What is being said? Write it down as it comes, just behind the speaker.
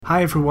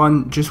Hi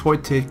everyone, just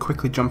wanted to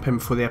quickly jump in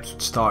before the episode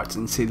starts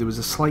and say there was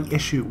a slight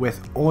issue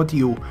with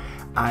audio,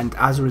 and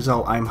as a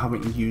result I'm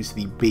having to use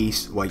the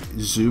base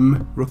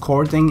Zoom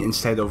recording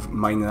instead of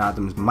mine and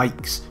Adam's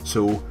mics,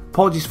 so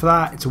apologies for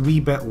that. It's a wee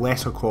bit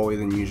lesser quality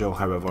than usual,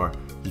 however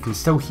you can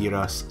still hear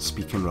us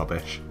speaking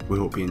rubbish. We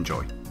hope you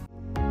enjoy.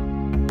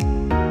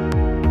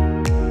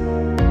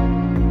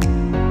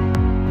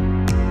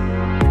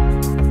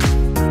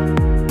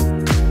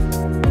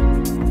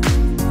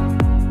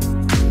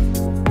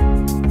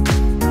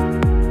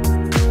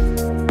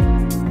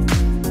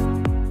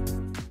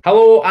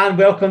 Hello and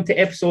welcome to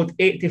episode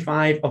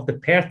 85 of the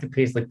Perth to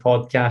Paisley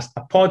podcast,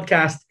 a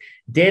podcast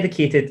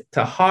dedicated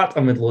to Heart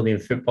of Midlothian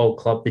Football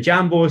Club. The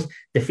Jambos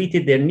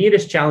defeated their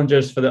nearest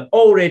challengers for the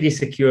already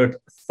secured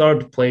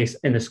third place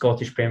in the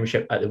Scottish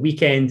Premiership at the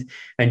weekend.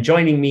 And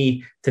joining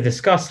me to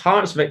discuss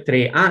Heart's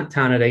victory at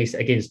Tannadice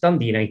against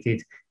Dundee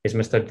United is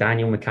Mr.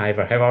 Daniel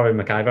McIver. How are we,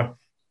 McIver?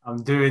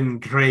 I'm doing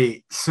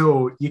great.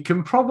 So you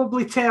can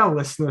probably tell,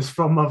 listeners,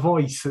 from my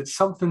voice that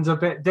something's a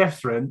bit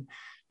different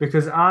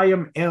because I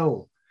am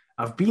ill.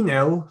 I've been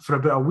ill for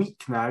about a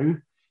week now,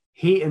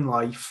 hating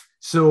life.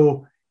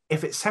 So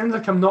if it sounds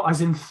like I'm not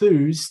as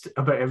enthused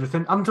about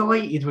everything, I'm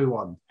delighted we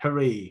won.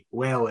 Hooray,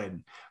 well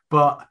in.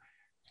 But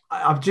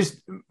I'm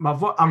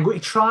going to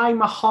try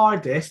my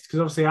hardest, because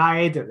obviously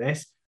I edit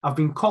this. I've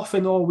been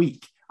coughing all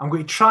week. I'm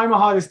going to try my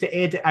hardest to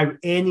edit out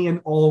any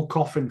and all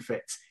coughing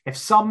fits. If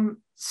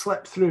some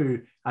slip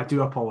through, I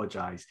do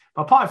apologise.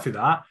 But apart from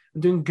that,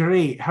 I'm doing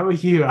great. How are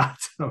you,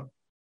 Adam?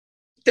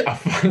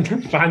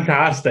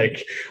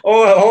 Fantastic.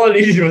 All I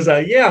needed was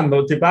I'm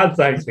not too bad,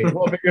 thanks, mate.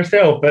 What about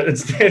yourself? But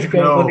instead,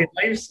 got a bloody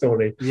life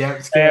story. Yeah,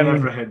 it's getting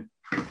everything.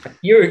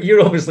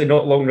 You're obviously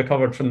not long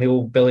recovered from the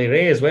old Billy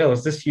Ray as well.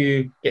 Is this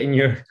you getting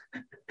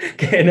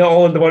it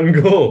all in the one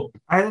go?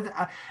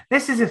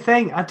 This is the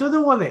thing. I don't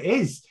know what it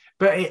is,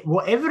 but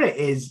whatever it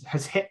is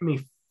has hit me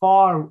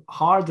far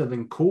harder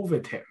than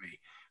COVID hit me,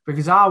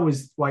 because I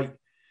was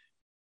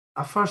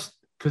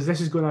because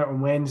this is going out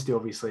on Wednesday,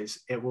 obviously,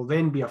 it will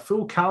then be a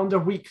full calendar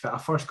week that I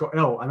first got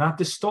ill, and I had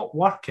to stop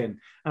working,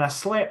 and I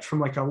slept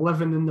from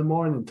 11 in the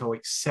morning till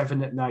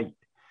 7 at night,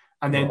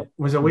 and then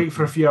was awake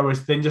for a few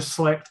hours, then just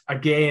slept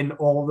again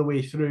all the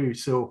way through.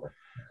 So,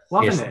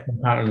 loving it. The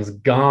pattern's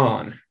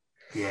gone.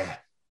 Yeah.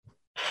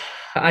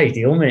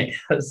 Ideal, mate.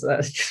 That's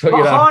just what but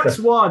you're Hearts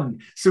after. won,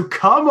 so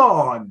come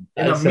on,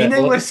 in a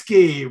meaningless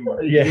game.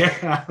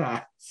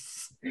 Yeah.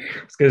 I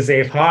was going to say,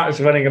 if Hearts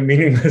winning a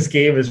meaningless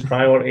game is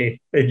priority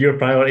in your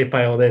priority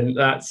pile, then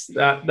that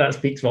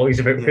speaks volumes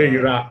about where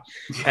you're at.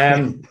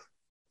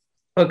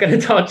 We're going to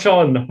touch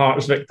on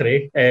Hearts'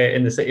 victory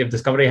in the City of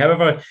Discovery.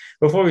 However,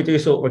 before we do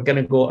so, we're going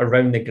to go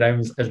around the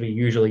grounds as we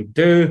usually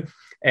do.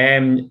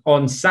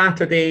 On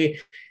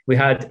Saturday, we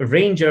had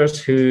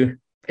Rangers who,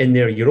 in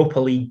their Europa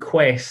League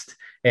quest,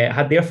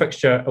 had their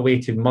fixture away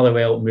to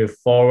Motherwell move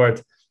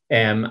forward,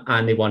 and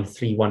they won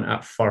 3-1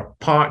 at Fir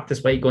Park,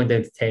 despite going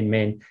down to 10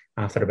 men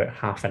after about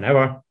half an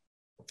hour.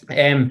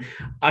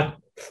 A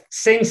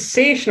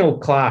sensational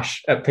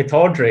clash at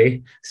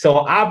Pittodrie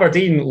saw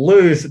Aberdeen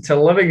lose to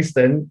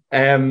Livingston.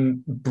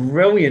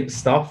 Brilliant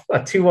stuff. A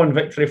 2-1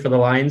 victory for the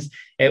Lions,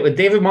 with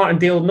David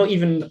Martindale not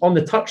even on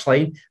the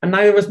touchline, and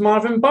neither was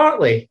Marvin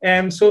Bartley.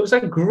 So it was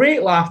a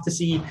great laugh to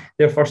see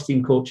their first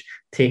team coach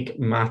take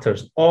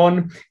matters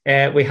on.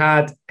 We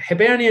had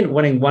Hibernian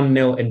winning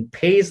 1-0 in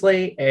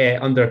Paisley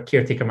under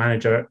caretaker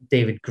manager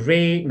David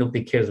Gray.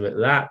 Nobody cares about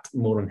that.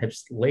 More on him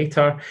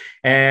later.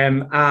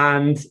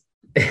 And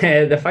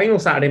the final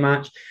Saturday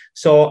match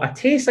saw a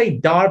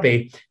Tayside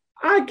derby.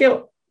 I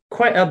get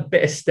quite a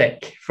bit of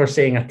stick for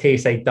saying a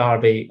Tayside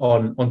derby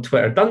on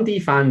Twitter. Dundee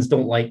fans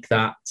don't like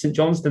that. St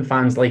Johnstone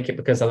fans like it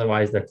because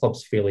otherwise their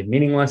club's fairly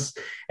meaningless.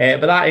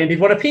 But that ended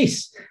one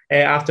apiece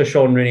after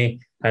Sean Rooney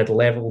had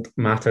levelled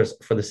matters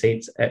for the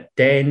Saints at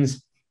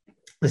Dens.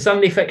 The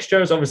Sunday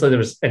fixtures, obviously there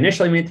was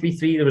initially meant to be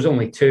 3, there was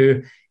only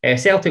 2.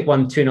 Celtic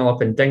won 2-0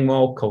 up in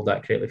Dingwall, called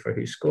that correctly for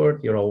who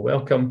scored, you're all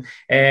welcome.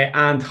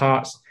 And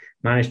Hearts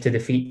managed to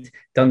defeat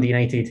Dundee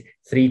United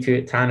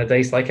 3-2 at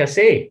Tannadice, like I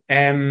say.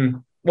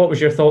 What was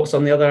your thoughts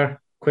on the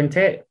other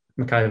quintet,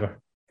 McIver?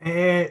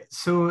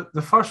 So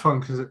the first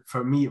one, because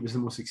for me it was the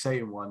most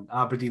exciting one,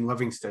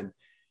 Aberdeen-Livingston.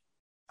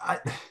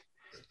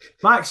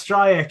 Max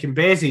Stryjek and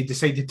Bezzy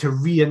decided to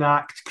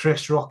reenact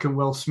Chris Rock and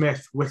Will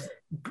Smith, with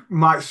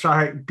Max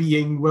Stryjek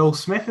being Will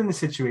Smith in the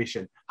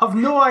situation. Have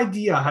no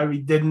idea how he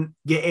didn't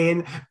get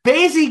in.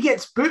 Bezzy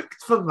gets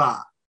booked for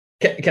that.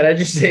 Can I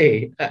just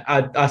say,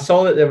 I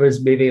saw that there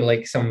was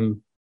maybe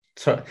some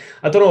sort of,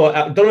 I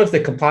don't know if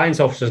the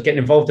compliance officer's getting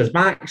involved. Has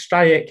Max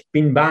Stryjek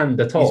been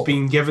banned at all? He's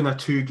been given a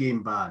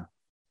 2-game ban.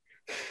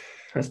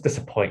 That's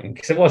disappointing,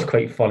 because it was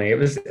quite funny. It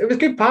was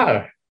good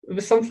patter. It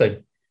was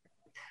something.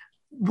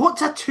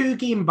 What's a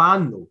 2-game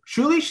ban though?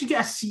 Surely he should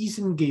get a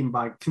season game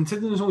ban,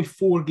 considering there's only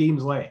 4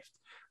 games left.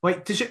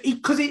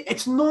 Because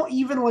it's not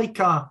even like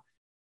a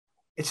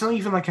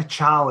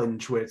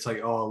challenge where it's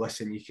oh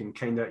listen, you can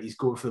he's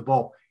going for the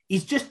ball.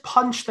 He's just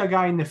punched a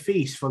guy in the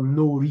face for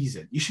no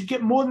reason. You should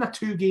get more than a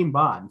 2-game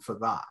ban for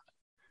that.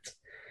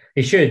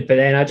 He should, but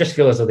then I just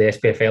feel as though the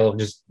SPFL have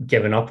just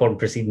given up on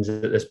proceedings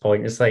at this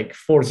point. It's like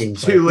 4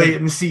 games. Too late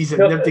in the season.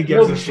 Nobody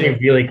gives a shit.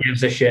 Really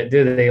gives a shit,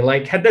 do they?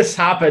 Like, had this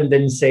happened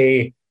in,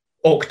 say,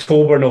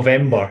 October,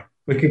 November,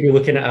 we could be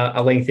looking at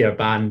a lengthier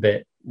ban,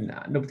 but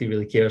nah, nobody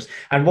really cares.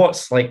 And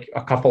what's like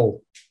a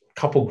couple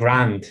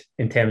grand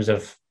in terms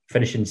of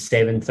finishing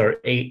 7th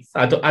or 8th?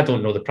 I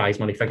don't know the prize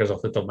money figures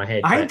off the top of my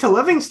head. I think to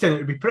Livingston it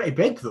would be pretty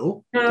big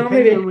though, depending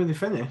maybe on where they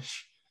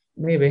finish.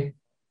 Maybe.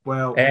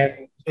 Well,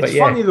 it's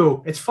funny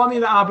though. It's funny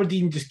that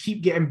Aberdeen just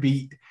keep getting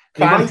beat.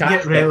 They might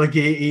get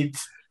relegated.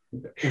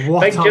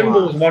 Big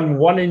Jimbo's won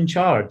 1 in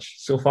charge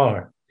so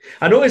far.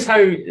 I notice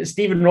how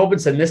Stephen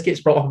Robinson, this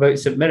gets brought up about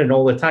St Mirren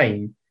all the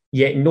time,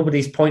 yet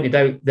nobody's pointed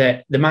out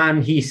that the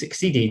man he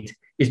succeeded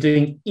is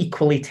doing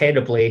equally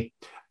terribly.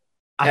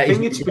 I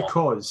think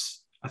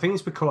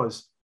it's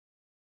because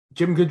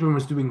Jim Goodwin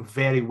was doing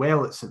very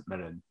well at St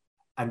Mirren,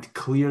 and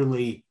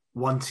clearly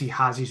once he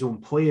has his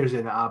own players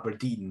in at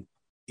Aberdeen,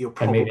 he'll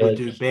probably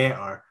do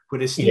better.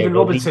 Whereas Stephen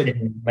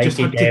Robinson just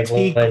had to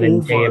take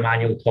over.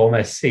 Emmanuel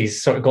Thomas,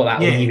 he's sort of got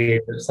that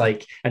leeway. It's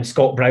like, and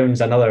Scott Brown's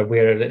another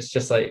where it's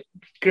just like,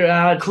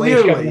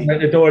 clearly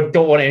out the door,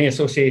 don't want any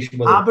association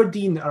with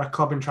Aberdeen are a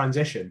club in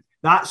transition.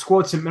 That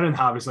squad St Mirren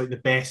have is like the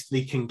best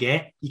they can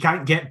get. You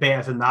can't get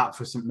better than that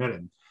for St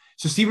Mirren.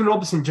 So Stephen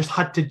Robinson just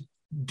had to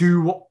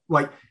do what,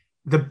 like,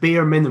 the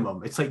bare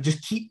minimum. It's like,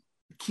 just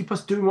keep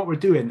us doing what we're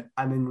doing.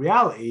 And in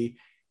reality,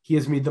 he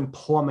has made them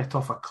plummet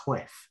off a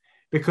cliff.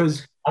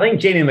 Because I think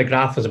Jamie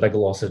McGrath was a big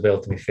loss as well,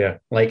 to be fair.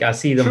 Like, I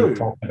see them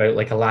talking about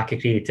like a lack of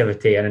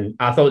creativity, and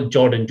I thought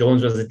Jordan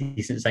Jones was a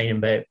decent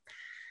signing, but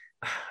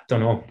I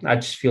don't know. I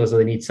just feel as though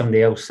they need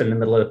somebody else in the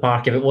middle of the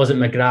park. If it wasn't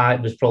McGrath,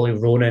 it was probably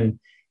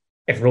Ronan.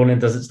 If Ronan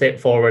doesn't step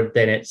forward,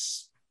 then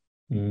it's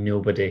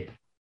nobody.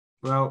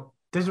 Well,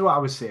 this is what I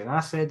was saying.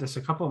 I said this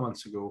a couple of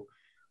months ago,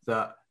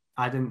 that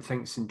I didn't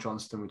think St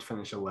Johnstone would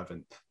finish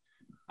 11th.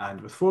 And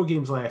with 4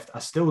 games left, I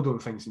still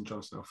don't think St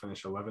Johnstone will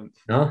finish 11th.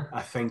 No?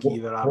 I think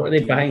either... What are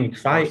they behind?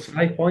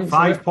 5 points?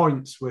 5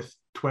 points with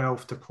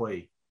 12 to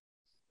play.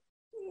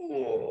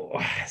 Oh,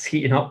 it's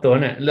heating up, though,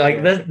 isn't it?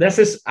 Like, this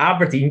is...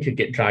 Aberdeen could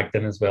get dragged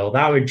in as well.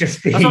 That would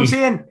just be... That's what I'm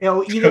saying.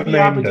 It'll either be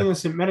Aberdeen and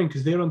St Mirren,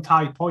 because they're on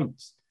tied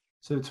points.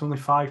 So it's only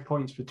 5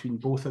 points between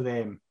both of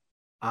them.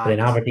 And then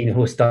Aberdeen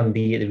host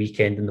Dundee at the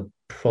weekend, and they'll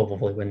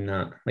probably win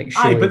that. Like,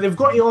 aye, but they've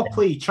got to all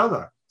play each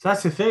other. So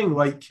that's the thing.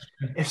 Like,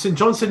 if St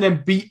Johnstone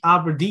then beat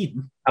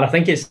Aberdeen, and I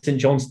think it's St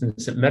Johnstone,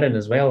 St Mirren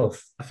as well.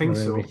 I think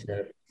so.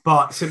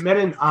 But St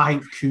Mirren, I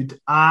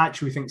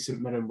actually think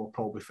St Mirren will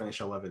probably finish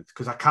 11th,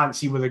 because I can't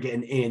see where they're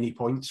getting any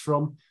points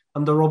from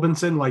under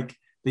Robinson. Like,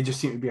 they just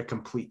seem to be a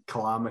complete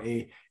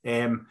calamity. I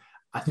think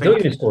they don't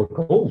even score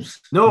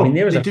goals. No, I mean,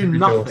 they do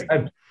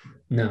nothing.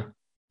 No,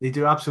 they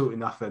do absolutely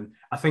nothing.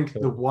 I think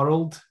the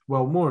world,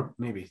 well, more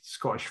maybe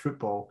Scottish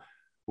football,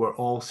 were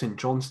all St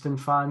Johnstone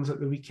fans at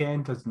the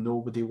weekend, as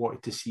nobody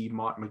wanted to see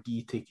Mark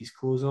McGee take his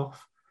clothes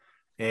off.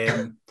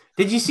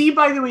 Did you see,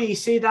 by the way, he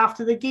said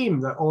after the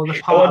game that all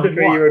the I wondered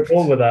where you were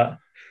going with that.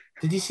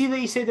 Did you see that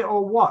he said it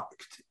all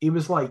worked? He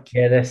was like...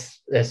 Yeah,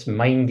 this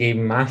mind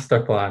game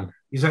master plan.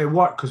 He's like, it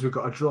worked because we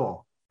got a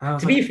draw.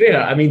 To be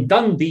fair, I mean,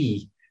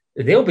 Dundee,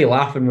 they'll be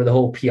laughing with the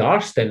whole PR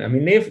stint. I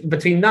mean, they've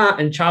between that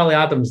and Charlie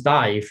Adams'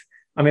 dive,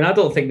 I mean, I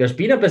don't think there's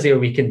been a busier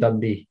week in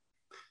Dundee.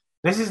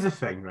 This is the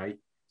thing, right?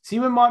 See,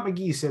 when Mark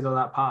McGee said all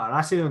that pattern,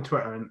 I said it on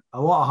Twitter, and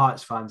a lot of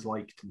Hearts fans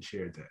liked and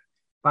shared it.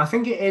 But I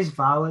think it is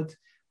valid.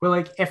 Where,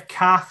 like, if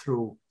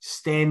Cathro,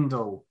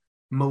 Stendhal,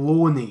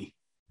 Maloney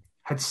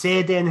had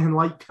said anything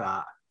like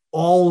that,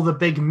 all the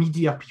big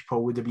media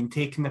people would have been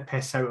taking the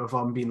piss out of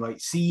him, being like,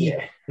 see,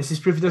 this is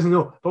proof he doesn't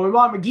know. But when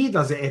Mark McGee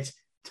does it, it's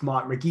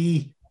Mark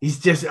McGee. He's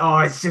just,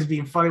 it's just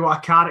being funny what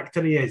a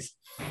character he is.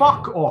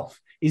 Fuck off.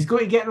 He's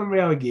going to get them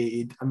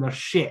relegated, and they're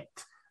shit.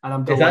 And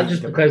I'm delighted.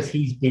 Is that just because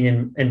he's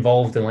been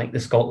involved in, like, the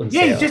Scotland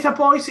setup? He's just a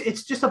boys.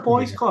 It's just a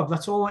boys' club.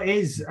 That's all it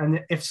is.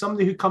 And if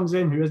somebody who comes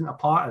in who isn't a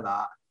part of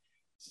that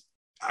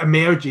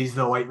emerges,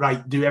 they're like,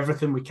 right, do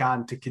everything we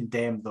can to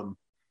condemn them.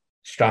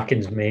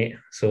 Strachan's mate,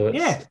 so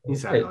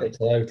exactly. It's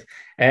allowed.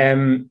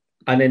 And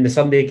then the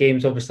Sunday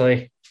games,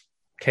 obviously,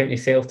 County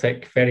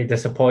Celtic, very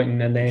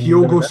disappointing. And then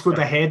Kyogo scored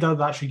a header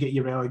that should get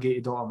you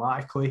relegated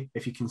automatically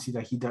if you concede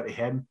a header to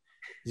him.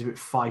 He's about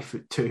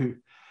 5'2".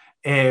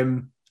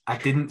 I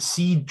didn't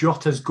see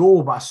Jota's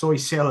goal, but I saw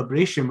his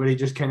celebration where he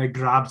just kind of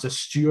grabs a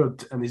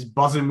steward and is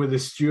buzzing with the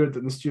steward,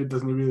 and the steward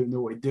doesn't really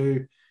know what to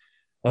do.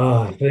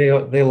 Oh,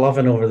 they love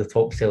an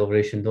over-the-top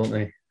celebration, don't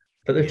they?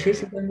 But they're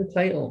chasing down the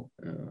title.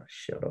 Oh,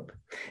 shut up.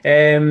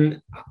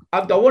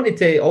 I wanted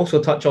to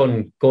also touch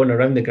on going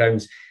around the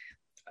grounds.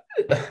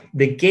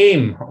 The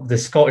game of the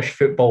Scottish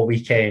football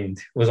weekend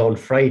was on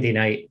Friday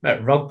night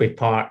at Rugby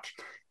Park.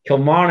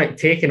 Kilmarnock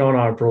taking on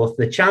Arbroath,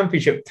 the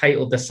championship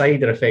title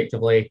decider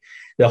effectively.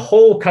 The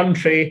whole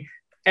country,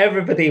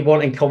 everybody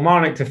wanting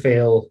Kilmarnock to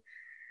fail.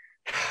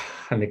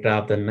 And they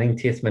grabbed a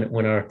 90th minute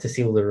winner to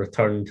seal their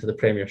return to the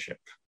Premiership.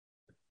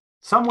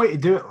 Some way to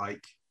do it,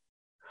 like.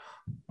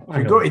 If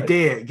you go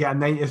today, get a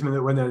 90th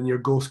minute winner and your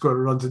goal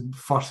scorer runs, and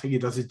first thing he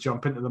does is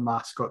jump into the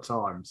mascot's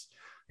arms.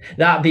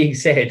 That being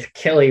said,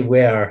 Kelly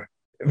were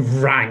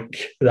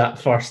rank that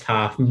first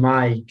half.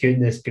 My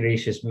goodness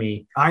gracious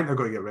me. I think they're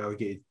going to get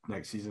relegated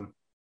next season.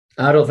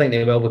 I don't think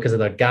they will because of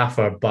their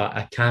gaffer, but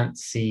I can't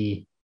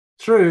see.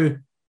 True.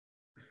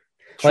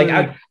 Like,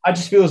 I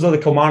just feel as though the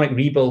Kilmarnock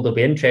rebuild will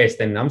be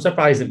interesting. I'm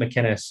surprised that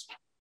McInnes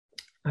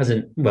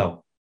hasn't,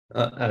 well,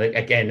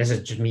 again, this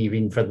is just me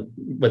reading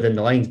within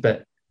the lines,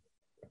 but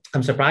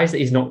I'm surprised that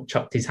he's not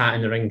chucked his hat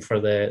in the ring for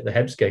the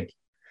Hibs gig.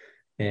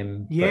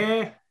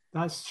 Yeah,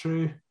 that's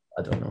true.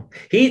 I don't know.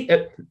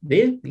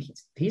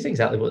 He's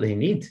exactly what they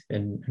need.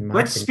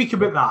 Let's speak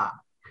about that.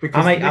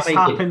 Because I might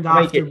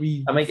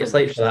get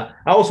slight for that.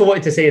 I also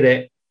wanted to say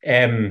that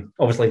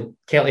obviously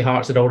Kelty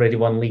Hearts had already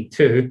won League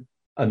Two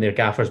and their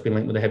gaffer's been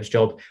linked with the Hibs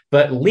job.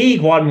 But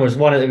League One was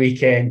won at the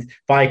weekend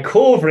by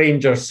Cove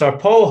Rangers, Sir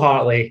Paul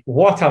Hartley.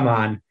 What a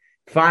man.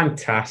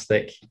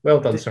 Fantastic. Well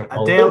done, Sir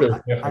Paul.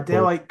 I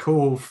do like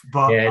Cove,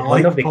 but I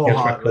like Paul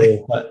Hartley.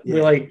 Cove, but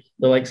we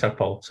like Sir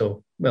Paul,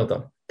 so well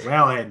done.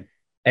 Well then.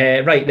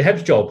 Right, the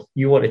Hibs job.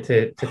 You wanted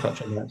to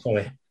touch on that,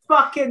 sorry.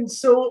 Fucking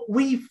so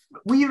we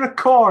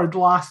record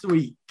last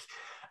week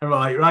and we're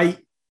like, right,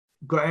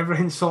 got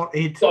everything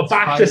sorted. Got to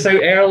back this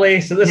out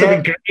early, so this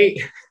will be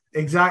great.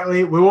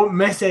 Exactly. We won't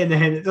miss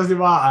anything. It doesn't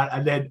matter.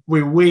 And then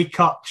we wake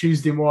up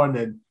Tuesday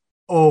morning.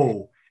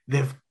 Oh,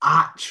 they've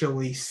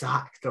actually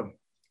sacked him.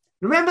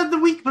 Remember the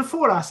week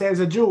before I said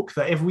as a joke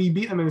that if we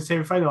beat them in the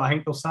semi-final, I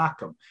think they'll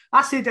sack him.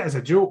 I said it as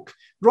a joke.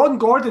 Ron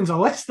Gordon's a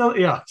listener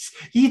to us.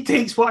 He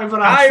takes whatever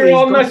I say. Hi,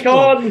 Ron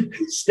McCon.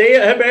 Stay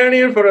at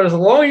Hibernian for as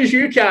long as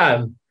you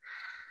can.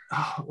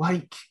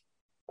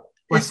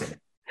 Listen,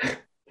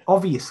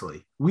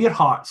 obviously, we're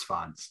Hearts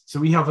fans, so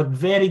we have a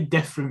very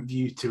different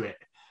view to it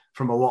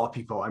from a lot of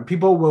people. And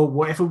people will,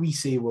 whatever we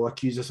say, will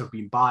accuse us of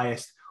being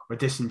biased or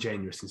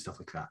disingenuous and stuff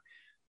like that.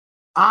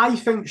 I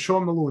think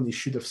Sean Maloney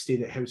should have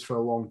stayed at Hibs for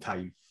a long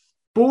time.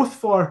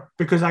 Both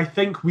because I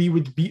think we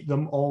would beat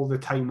them all the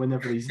time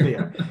whenever he's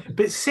there.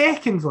 But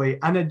secondly,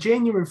 and a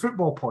genuine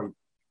football point,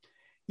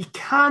 you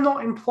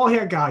cannot employ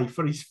a guy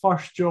for his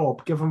first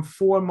job, give him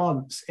 4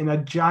 months in a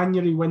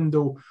January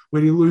window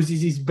where he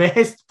loses his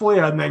best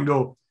player and then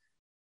go,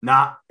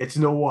 nah, it's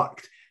no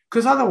worked.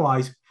 Because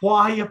otherwise,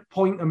 why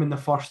appoint him in the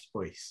first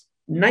place?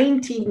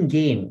 19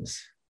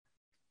 games.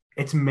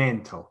 It's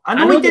mental. I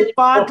know he did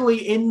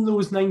badly in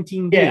those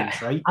 19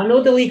 games, right? I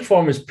know the league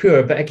form is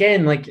poor, but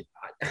again, like,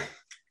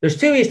 there's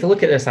two ways to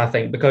look at this, I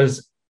think,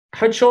 because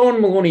had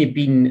Sean Maloney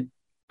been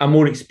a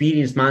more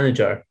experienced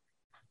manager,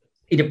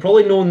 he'd have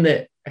probably known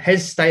that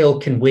his style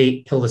can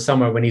wait till the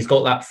summer when he's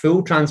got that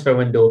full transfer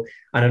window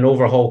and an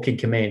overhaul can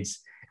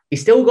commence.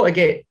 He's still got to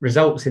get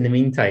results in the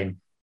meantime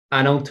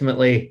and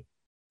ultimately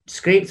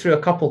scrape through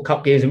a couple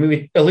cup games. And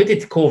we alluded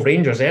to Cove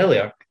Rangers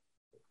earlier.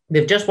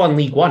 They've just won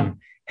League One.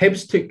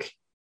 Hibs took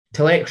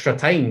till extra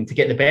time to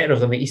get the better of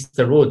them at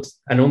Easter Road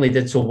and only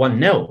did so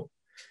 1-0.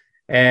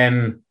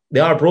 The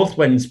Arbroath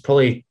wins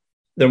probably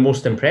their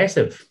most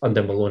impressive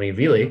under Maloney,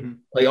 really. Mm-hmm.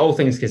 Like, all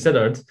things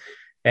considered.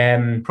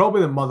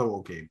 Probably the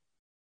Motherwell game.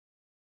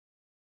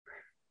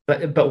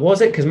 But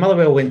was it? Because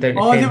Motherwell went down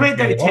to 10. Oh, they went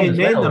down to 10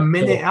 then, the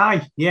minute,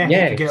 aye. Yeah,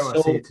 I forget what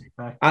I said.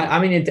 I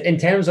mean, in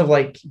terms of,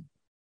 like,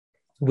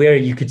 where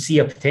you could see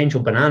a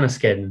potential banana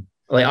skin,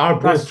 like,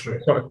 Arbroath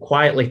sort of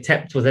quietly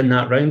tipped within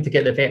that round to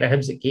get the better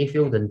Hibs at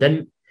Gayfield and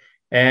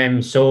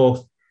didn't.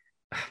 So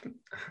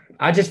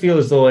I just feel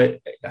as though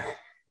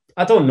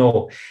I don't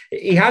know.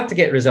 He had to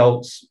get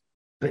results,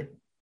 but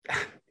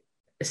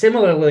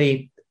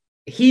similarly,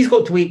 he's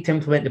got to wait to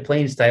implement the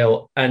playing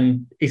style,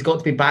 and he's got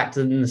to be back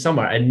in the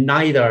summer. And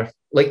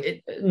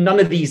none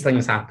of these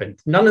things happened.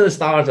 None of the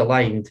stars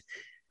aligned,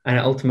 and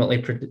it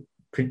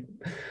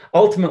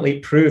ultimately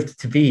proved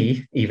to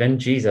be, even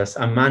Jesus,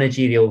 a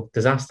managerial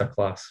disaster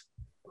class.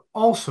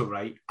 Also,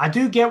 right, I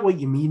do get what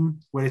you mean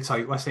where it's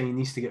like, listen, he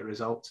needs to get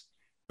results.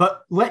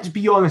 But let's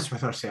be honest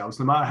with ourselves,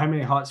 no matter how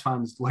many Hearts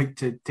fans like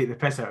to take the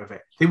piss out of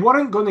it, they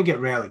weren't going to get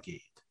relegated,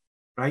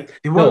 right?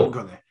 They weren't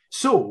going to.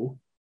 So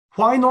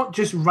why not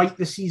just write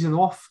the season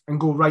off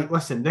and go, right,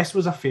 listen, this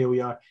was a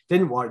failure,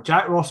 didn't work.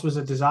 Jack Ross was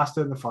a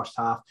disaster in the first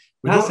half.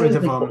 We got rid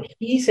of him. What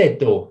he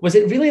said, though, was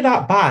it really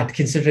that bad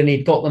considering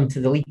he'd got them to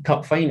the League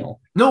Cup final?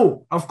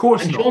 No, of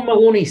course not. And Sean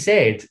Maloney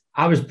said,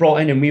 I was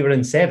brought in and we were in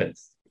 7th.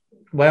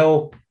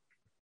 Well,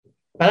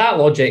 by that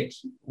logic,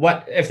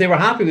 what if they were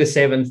happy with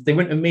 7th, they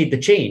wouldn't have made the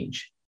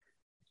change.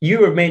 You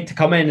were meant to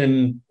come in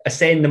and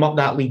ascend them up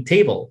that league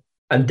table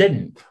and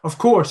didn't. Of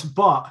course,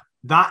 but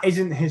that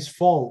isn't his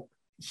fault.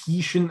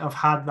 He shouldn't have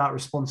had that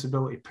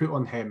responsibility put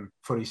on him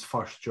for his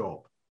first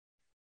job.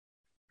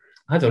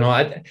 I don't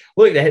know.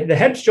 Look, the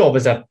Hibs job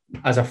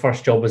as a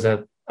first job was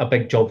a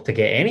big job to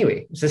get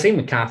anyway. It's the same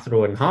with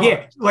Cathro and Hart.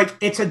 Yeah, like,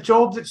 it's a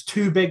job that's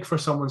too big for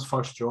someone's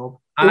first job.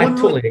 I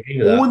totally agree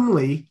with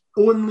that.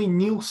 Only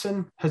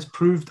Nielsen has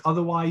proved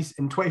otherwise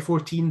in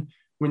 2014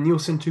 when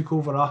Nielsen took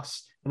over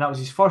us, and that was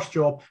his first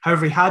job.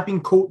 However, he had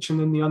been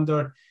coaching in the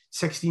under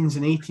 16s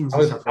and 18s.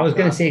 I was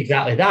going to say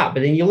exactly that,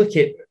 but then you look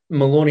at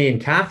Maloney and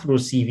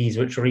Cathro's CVs,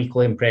 which are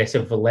equally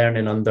impressive for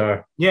learning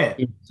under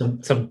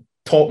some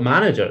top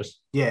managers.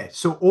 Yeah,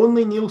 so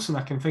only Nielsen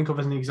I can think of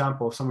as an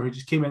example of someone who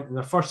just came into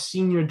their first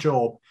senior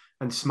job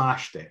and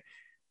smashed it.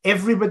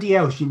 Everybody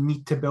else you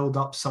need to build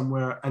up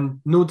somewhere, and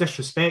no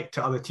disrespect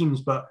to other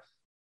teams, but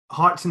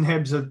Hearts and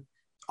Hibs are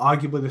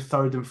arguably the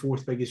third and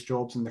fourth biggest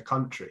jobs in the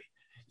country.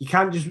 You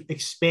can't just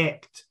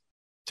expect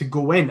to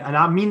go in. And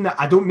I mean that,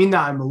 I don't mean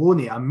that at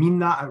Maloney. I mean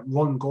that at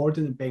Ron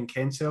Gordon and Ben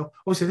Kensell.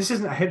 Obviously, this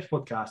isn't a Hibs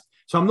podcast,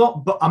 so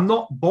I'm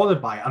not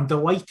bothered by it. I'm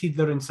delighted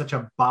they're in such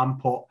a bam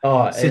pot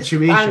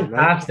situation.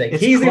 Fantastic. Right?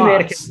 He's the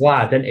American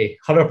lad, isn't he?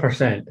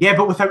 100%. Yeah,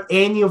 but without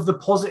any of the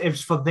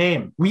positives for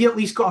them. We at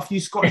least got a few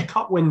Scottish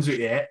Cup wins out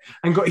yet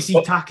and got to see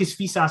Takis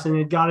Fisas and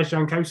Edgaris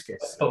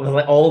Jankowskis.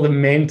 Like all the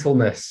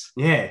mentalness.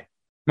 Yeah.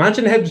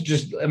 Imagine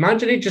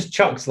he just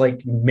chucks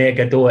like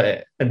mega dough at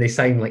it and they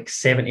sign like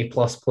 70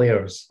 plus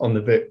players on the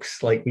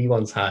books like we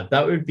once had.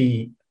 That would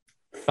be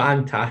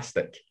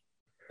fantastic.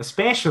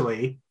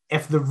 Especially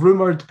if the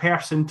rumoured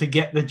person to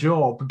get the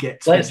job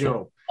gets the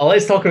job.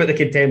 Let's talk about the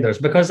contenders,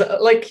 because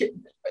like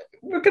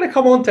we're going to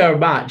come on to our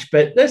match,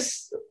 but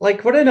this,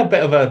 like, we're in a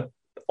bit of a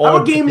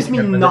our games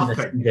mean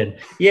nothing.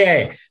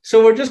 Yeah,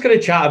 so we're just going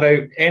to chat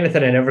about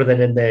anything and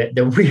everything in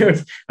the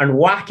weird and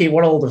wacky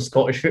world of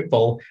Scottish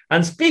football.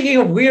 And speaking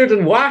of weird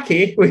and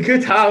wacky, we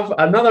could have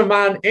another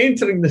man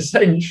entering the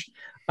cinch,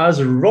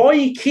 as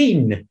Roy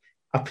Keane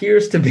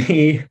appears to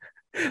be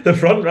the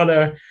front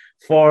runner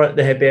for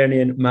the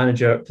Hibernian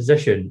manager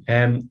position.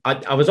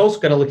 I was also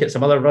going to look at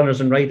some other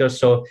runners and riders,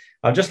 so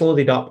I've just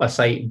loaded up a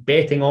site,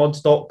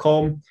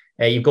 bettingodds.com.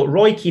 You've got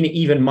Roy Keane at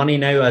even money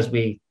now as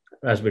we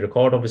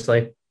record,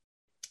 obviously.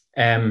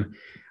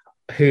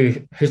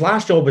 Whose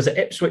last job was at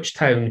Ipswich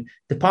Town,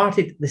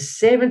 departed the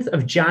 7th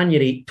of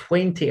January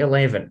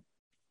 2011.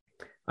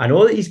 I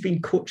know that he's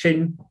been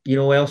coaching,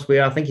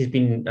 elsewhere. I think he's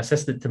been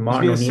assistant to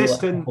Martin O'Neill.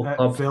 Assistant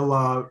at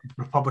Villa,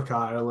 Republic of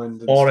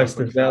Ireland.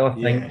 Forest as well,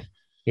 I think.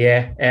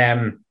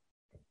 Yeah.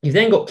 You've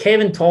then got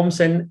Kevin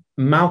Thompson,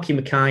 Malky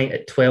Mackay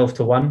at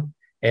 12-1.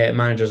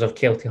 Managers of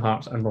Kelty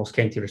Hearts and Ross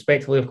County,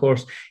 respectively, of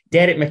course.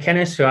 Derek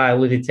McInnes, who I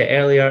alluded to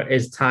earlier,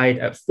 is tied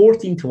at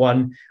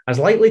 14-1, as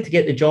likely to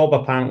get the job,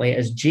 apparently,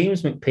 as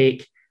James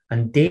McPake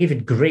and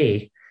David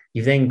Gray.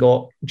 You've then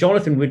got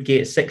Jonathan Woodgate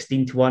at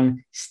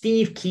 16-1,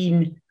 Steve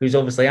Keane, who's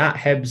obviously at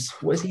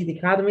Hibs. Was he the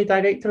academy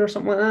director or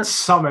something like that?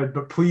 Summit,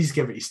 but please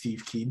give it to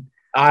Steve Keane.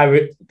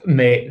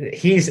 Mate,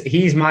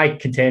 he's my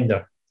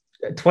contender.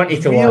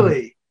 20-1.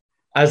 Really?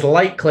 As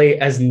likely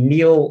as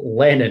Neil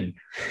Lennon.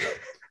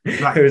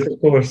 Right. Who is,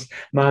 of course,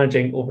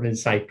 managing over in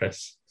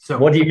Cyprus. So,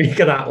 what do you make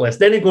of that list?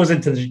 Then it goes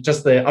into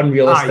just the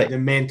unrealistic. The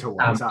mental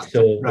ones.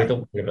 So we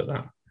don't worry about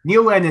that.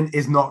 Neil Lennon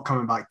is not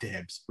coming back to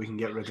Hibs. We can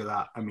get rid of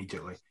that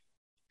immediately.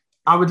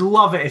 I would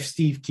love it if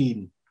Steve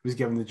Keane was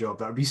given the job.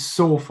 That would be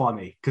so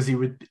funny, because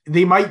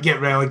they might get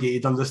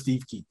relegated under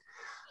Steve Keane.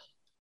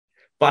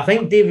 But I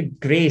think David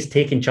Gray's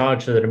taking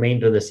charge for the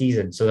remainder of the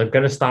season, so they're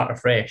going to start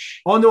afreath.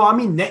 Oh, no, I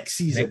mean next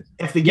season.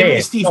 If they give it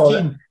to Steve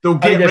Keane, they'll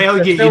get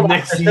relegated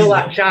next season. There's still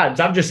that chance.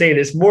 I'm just saying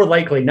it's more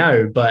likely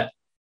now, but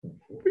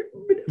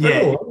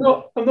yeah,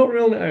 I'm not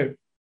ruling it out.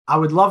 I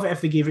would love it if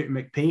they gave it to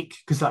McPake,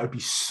 because that would be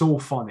so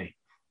funny.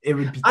 It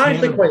would be I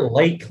actually quite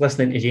like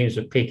listening to James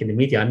McPake in the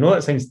media. I know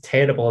that sounds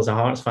terrible as a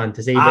Hearts fan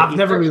to say, but I've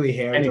never really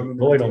heard him.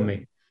 On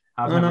me.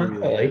 I've never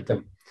really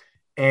heard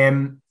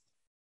him.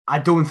 I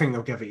don't think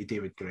they'll give it to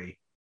David Gray.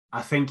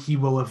 I think he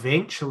will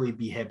eventually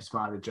be Hibs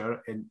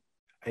manager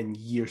in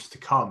years to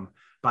come.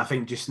 But I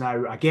think just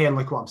now, again,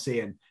 like what I'm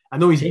saying, I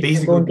know he's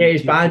basically going to get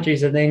his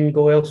badges and then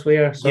go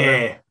elsewhere. So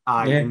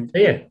I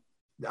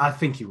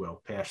think he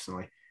will,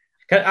 personally.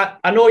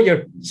 I know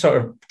you're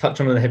sort of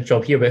touching on the Hibs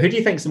job here, but who do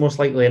you think is the most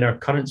likely in our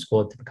current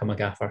squad to become a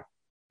gaffer?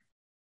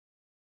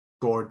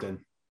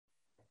 Gordon.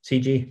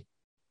 CG?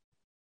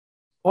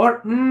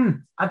 Or,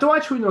 I don't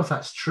actually know if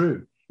that's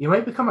true. He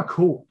might become a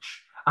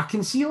coach. I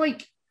can see,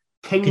 like,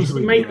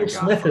 Kingsley. Michael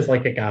Smith is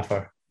like a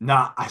gaffer.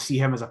 Nah, I see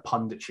him as a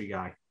punditry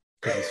guy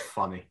because he's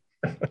funny.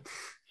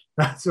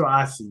 That's what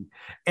I see.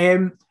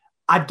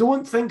 I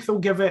don't think they'll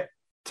give it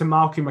to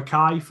Malky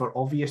Mackay for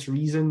obvious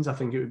reasons. I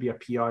think it would be a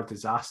PR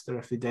disaster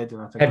if they did.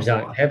 And I think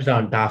Hibs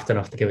aren't daft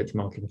enough to give it to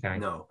Malky Mackay.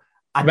 No,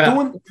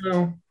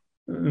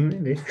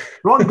 maybe.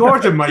 Ron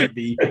Gordon might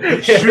be,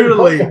 but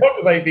surely. Ron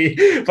Gordon might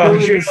be, but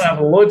I'm sure he'll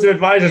have loads of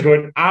advisors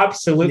going,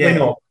 absolutely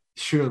not.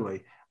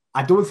 Surely.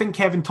 I don't think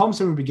Kevin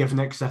Thompson would be given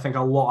it, because I think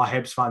a lot of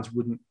Hibs fans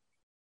wouldn't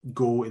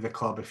go to the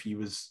club if he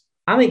was.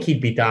 I think he'd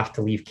be daft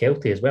to leave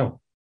Kelty as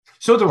well.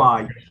 So do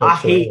I. I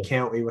hate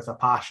Kelty with a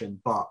passion,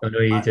 but I know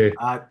you do.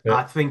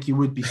 I think he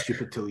would be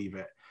stupid to leave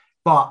it.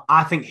 But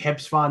I think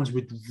Hibs fans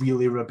would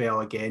really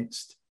rebel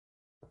against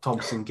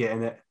Thompson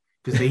getting it,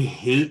 because they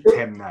hate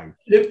him now.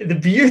 The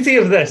beauty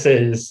of this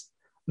is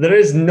there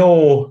is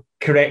no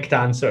correct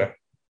answer.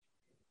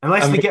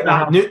 Unless they get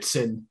that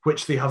Knutson,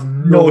 which they have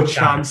no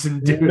chance in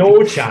doing.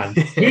 No chance.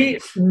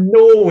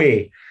 No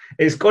way.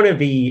 It's going to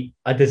be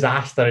a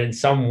disaster in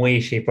some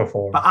way, shape or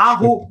form. But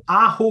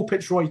I hope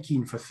it's Roy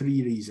Keane for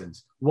 3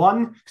 reasons.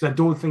 1, because I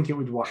don't think it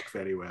would work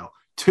very well.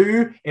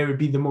 2, it would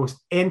be the most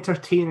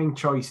entertaining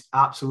choice,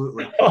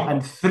 absolutely.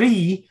 And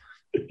 3,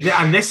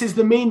 Yeah, and this is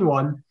the main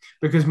one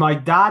because my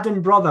dad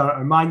and brother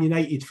are Man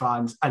United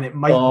fans, and it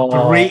might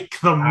break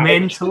them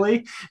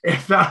mentally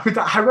if that would.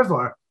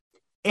 However,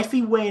 if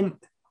he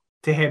went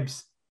to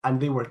Hibs and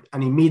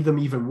he made them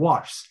even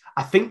worse,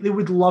 I think they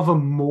would love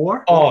him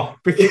more. Oh,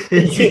 because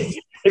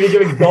he's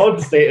doing God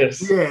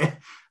status. Yeah,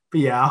 but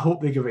yeah, I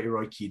hope they give it to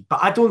Roy Keane, but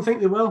I don't think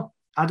they will.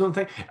 I don't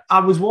think. I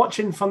was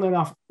watching, funnily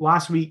enough,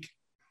 last week.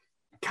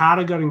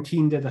 Carragher and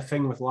Keane did a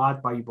thing with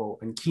Lad Bible,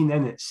 and Keane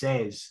in it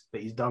says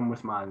that he's done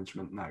with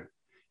management now.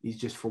 He's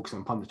just focusing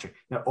on punditry.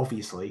 Now,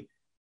 obviously,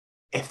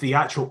 if the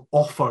actual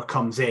offer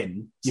comes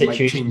in, you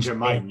might change your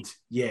mind.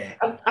 Yeah.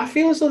 I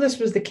feel as though this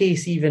was the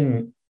case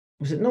even,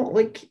 was it not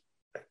like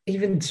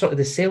even sort of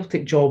the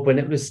Celtic job when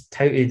it was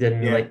touted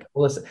and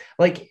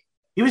like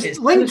he was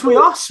linked with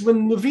us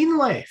when Levine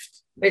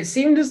left. It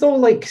seemed as though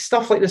like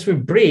stuff like this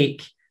would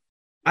break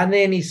and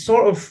then he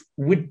sort of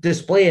would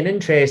display an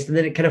interest and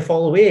then it kind of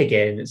fall away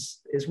again.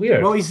 It's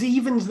weird. Well, he's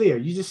Evans there.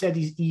 You just said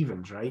he's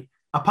Evans, right?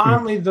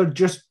 Apparently, they're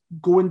just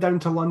going down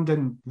to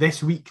London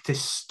this week to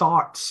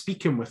start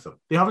speaking with them.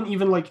 They haven't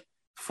even like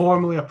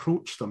formally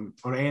approached them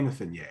or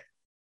anything yet.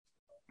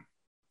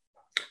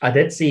 I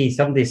did see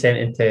somebody sent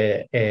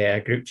into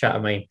a group chat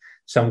of mine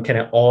some kind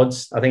of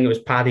odds. I think it was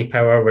Paddy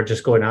Power were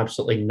just going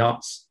absolutely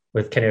nuts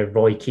with kind of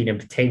Roy Keane and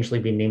potentially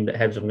being named at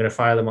Hibs. I'm going to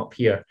fire them up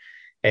here.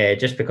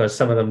 Just because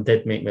some of them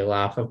did make me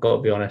laugh, I've got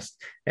to be honest.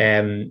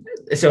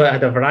 So I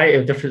had a variety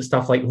of different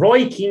stuff like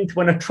Roy Keane to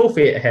win a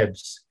trophy at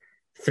Hibs,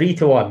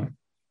 3-1.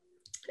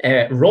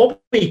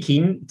 Robbie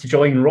Keane to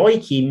join Roy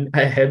Keane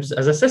at Hibs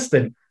as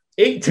assistant,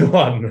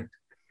 8-1.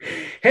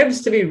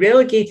 Hibs to be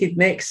relegated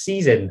next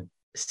season,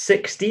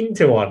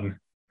 16-1.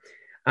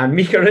 And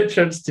Mika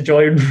Richards to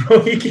join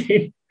Roy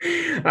Keane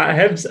at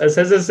Hibs as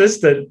his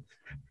assistant.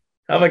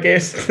 Have a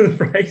guess at the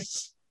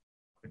price.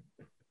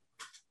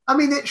 I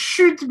mean, it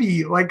should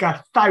be like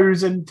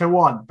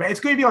 1,000-1, but it's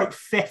going to be like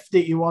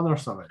 50-1 or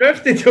something.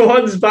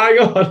 50-1's bang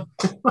on.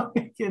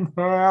 Fucking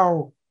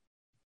hell.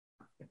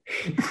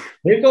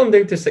 They've gone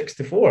down to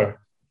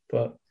 64,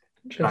 but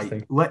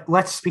interesting. Right,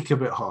 let's speak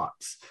about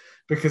Hearts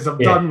because I'm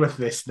done with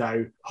this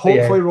now.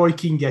 Hopefully, Roy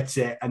Keane gets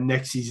it, and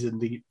next season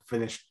they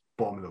finish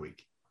bottom of the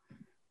league.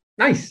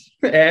 Nice.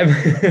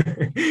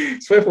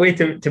 Swift way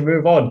to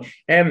move on.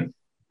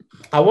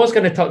 I was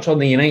going to touch on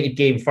the United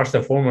game first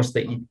and foremost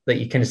that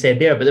you kind of said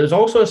there, but there was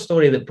also a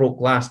story that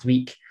broke last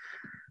week.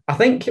 I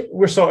think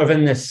we're sort of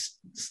in this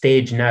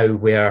stage now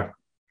where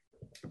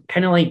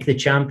kind of like the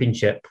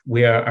Championship,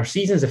 where our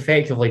season's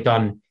effectively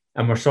done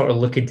and we're sort of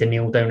looking to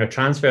nail down a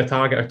transfer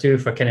target or two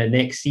for kind of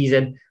next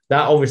season.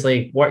 That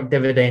obviously worked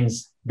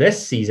dividends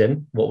this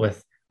season, what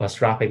with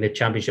us wrapping the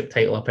Championship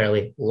title up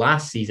early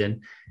last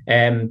season.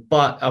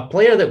 But a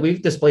player that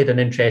we've displayed an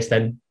interest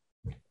in,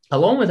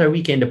 along with our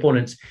weekend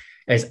opponents,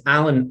 is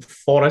Alan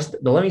Forrest.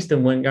 The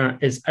Livingston winger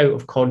is out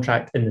of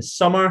contract in the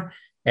summer.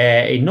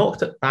 He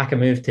knocked back a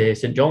move to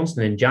St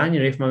Johnstone in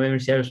January, if my memory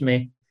serves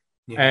me.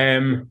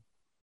 Yeah.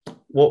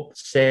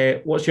 What's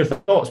your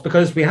thoughts?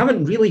 Because we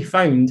haven't really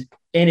found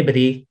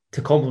anybody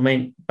to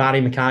complement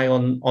Barry Mackay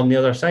on the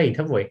other side,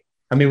 have we?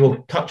 I mean,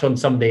 we'll touch on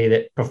somebody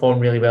that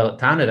performed really well at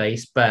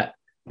Tannadice, but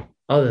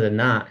other than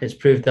that, it's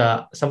proved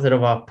something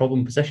of a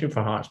problem position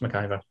for Hearts,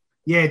 McIver.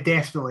 Yeah,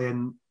 definitely.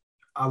 And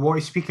I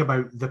want to speak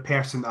about the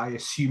person that I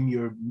assume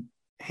you're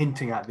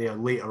hinting at there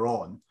later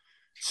on.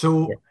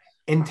 So,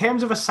 in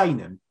terms of a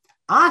signing,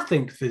 I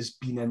think there's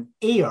been an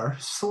air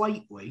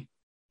slightly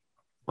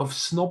of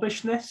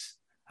snobbishness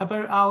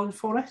about Alan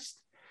Forrest.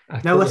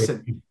 Now,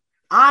 listen,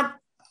 I'm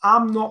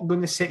not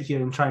going to sit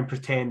here and try and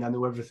pretend I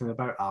know everything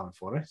about Alan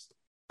Forrest,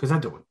 because I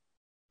don't.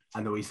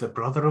 I know he's the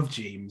brother of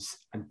James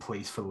and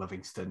plays for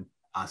Livingston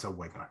as a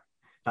winger.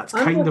 That's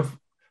kind of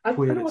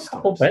where it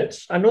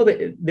stops. I know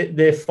that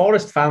the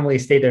Forrest family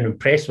stayed down in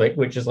Prestwick,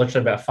 which is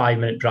literally about a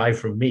 5-minute drive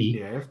from me.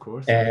 Yeah, of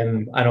course.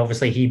 And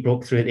obviously he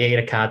broke through at the Air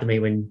Academy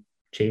when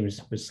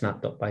James was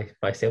snapped up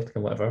by Celtic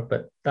and whatever,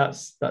 but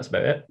that's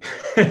about it.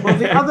 Well,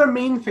 the other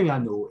main thing I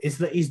know is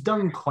that he's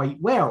done quite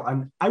well,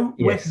 and out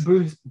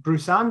with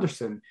Bruce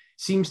Anderson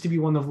seems to be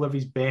one of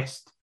Livy's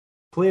best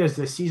players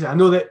this season. I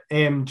know that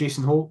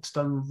Jason Holt's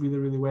done really,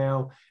 really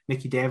well.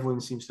 Nicky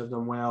Devlin seems to have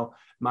done well.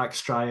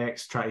 Max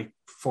Stryek's trying to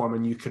form a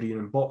new career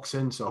in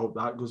boxing, so I hope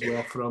that goes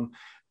well for him.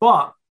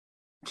 But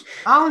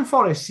Alan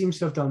Forrest seems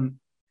to have done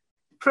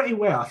pretty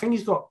well. I think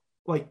he's got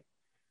like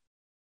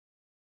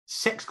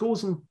 6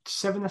 goals and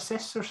 7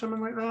 assists or something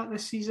like that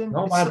this season.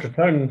 Not bad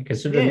return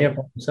considering they're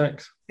bottom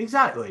 6.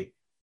 Exactly.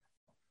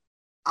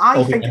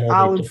 I think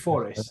Alan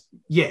Forrest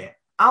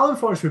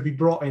would be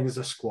brought in as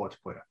a squad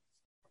player.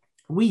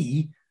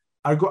 We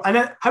are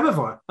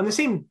however, on the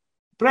same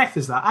breath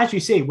as that, as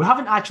you say, we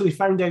haven't actually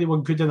found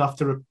anyone good enough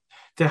to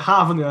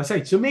have on the other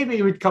side. So maybe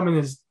he would come in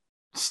as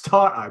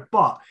starter,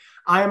 but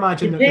I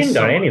imagine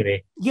that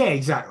anyway. Yeah,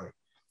 exactly.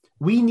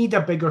 we need a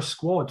bigger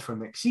squad for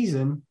next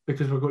season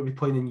because we're going to be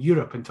playing in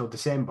Europe until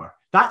December.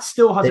 That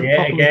still hasn't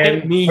properly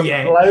hit me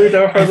yet.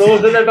 Louder for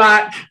those in the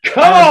back.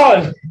 Come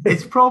on!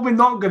 It's probably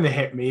not going to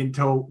hit me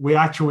until we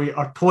actually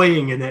are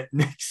playing in it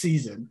next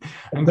season.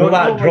 And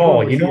that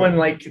draw, you know, when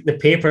like the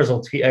papers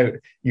will tweet out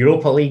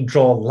Europa League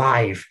draw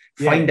live,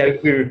 find out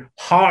who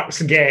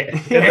Hearts get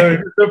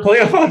their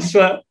playoff odds.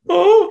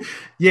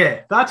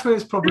 Yeah, that's when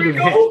it's probably going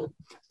to hit.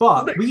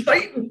 But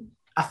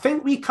I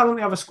think we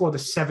currently have a squad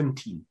of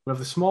 17. We have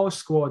the smallest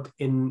squad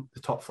in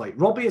the top flight.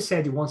 Robbie has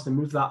said he wants to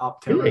move that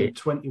up to around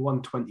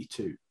 21,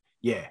 22.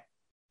 Yeah.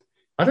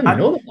 I didn't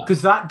know that.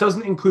 Because that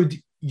doesn't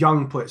include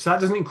young players. So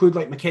that doesn't include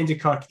like Mackenzie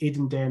Kirk,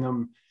 Aidan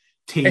Denham,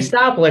 Tate.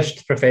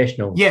 Established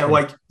professionals. Yeah,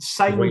 like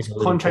signed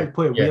contract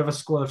player. We have a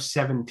squad of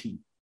 17.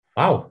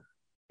 Wow.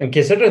 And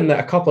considering that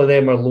a couple of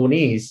them are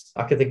loanees,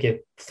 I could think of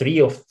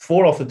 3 or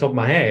 4 off the top of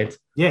my head.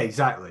 Yeah,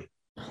 exactly.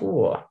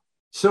 Oh.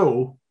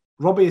 So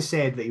Robbie has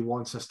said that he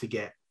wants us to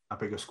get a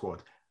bigger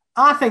squad.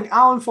 I think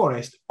Alan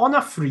Forrest, on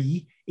a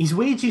free, his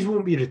wages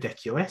won't be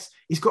ridiculous.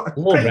 He's got a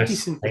pretty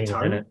decent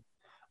return.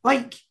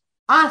 Like,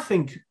 I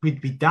think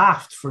we'd be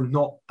daft for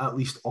not at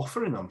least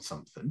offering him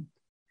something.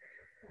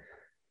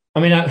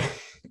 I mean,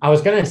 I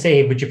was going to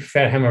say, would you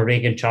prefer him or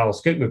Reagan Charles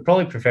Cook? We'd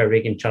probably prefer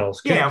Reagan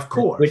Charles Cook. Yeah, of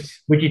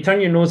course. Would you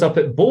turn your nose up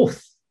at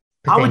both?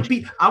 I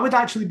would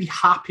actually be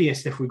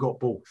happiest if we got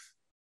both.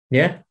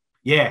 Yeah?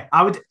 Yeah,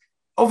 I would.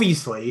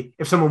 Obviously,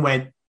 if someone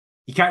went,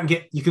 you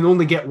can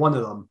only get one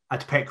of them,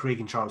 I'd pick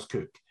Reagan Charles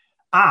Cook.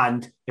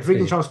 And if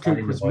Reagan Charles Cook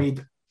was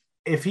made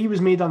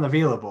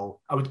unavailable,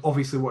 I would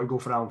obviously want to go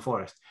for Alan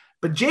Forrest.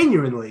 But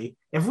genuinely,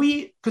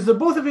 because they're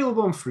both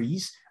available on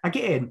freeze,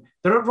 again,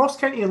 they're at Ross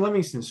County and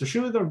Livingston, so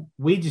surely their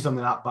wages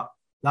aren't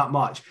that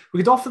much. We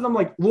could offer them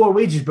like lower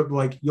wages, but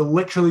like you'll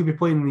literally be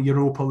playing in the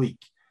Europa League.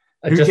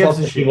 I'd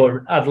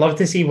love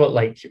to see what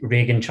like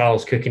Reagan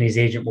Charles Cook and his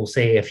agent will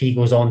say if he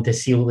goes on to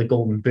seal the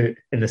golden boot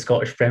in the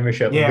Scottish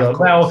Premiership. Yeah, like,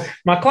 well,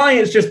 my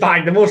client's just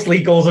bagged the most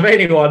league goals of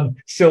anyone,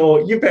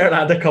 so you better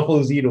add a couple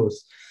of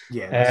zeros.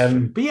 Yeah,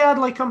 but yeah, I'd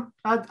like him.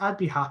 I'd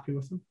be happy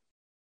with him.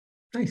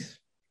 Nice.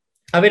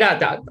 I mean,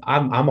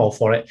 I'm all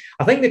for it.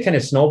 I think the kind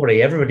of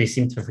snobbery, everybody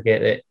seemed to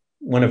forget that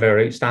one of our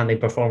outstanding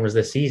performers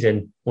this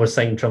season was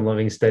signed from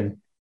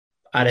Livingston,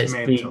 and it's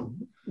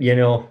been,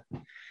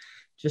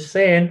 just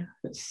saying,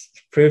 it's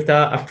proved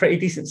a pretty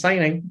decent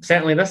signing,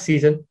 certainly this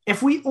season.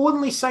 If we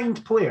only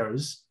signed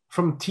players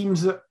from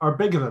teams that are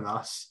bigger than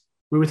us,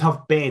 we would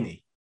have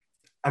Benny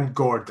and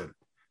Gordon.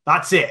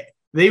 That's it.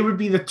 They would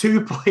be the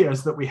 2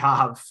 players that we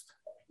have.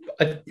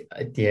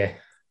 Yeah,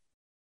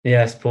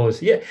 I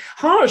suppose. Yeah,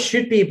 Hearts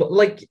should be able,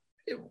 like,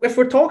 if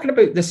we're talking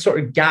about this sort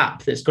of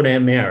gap that's going to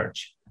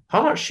emerge,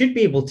 Hearts should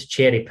be able to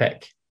cherry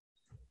pick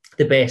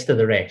the best of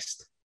the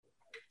rest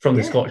from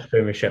the Scottish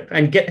Premiership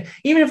and get,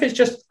 even if it's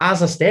just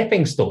as a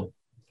stepping stone.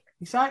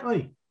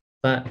 Exactly.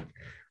 But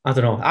I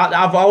don't know.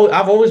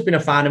 I've always been a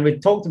fan, and we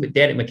talked about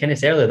Derek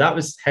McInnes earlier. That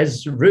was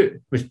his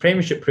route, was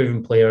Premiership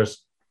proven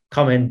players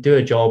come in, do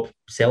a job,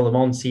 sell them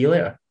on, see you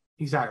later.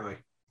 Exactly.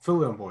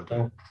 Fully on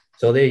board.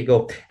 So there you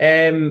go.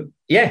 And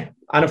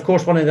of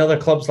course, one of the other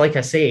clubs, like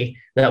I say,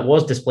 that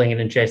was displaying an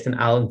interest in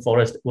Alan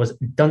Forrest was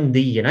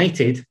Dundee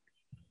United,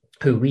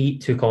 who we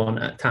took on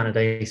at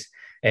Tannadice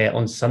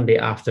on Sunday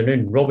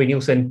afternoon. Robbie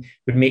Nielsen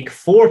would make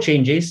 4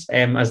 changes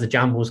as the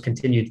Jambos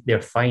continued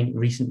their fine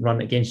recent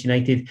run against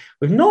United.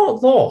 We've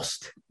not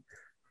lost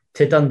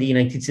to Dundee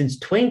United since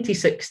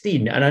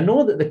 2016, and I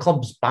know that the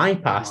clubs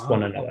bypassed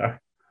one another,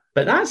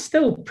 but that's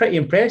still pretty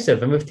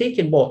impressive. And we've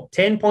taken,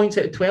 10 points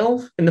out of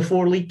 12 in the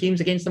 4 league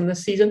games against them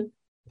this season?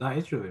 That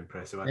is really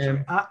impressive,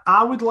 actually.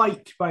 I would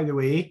like, by the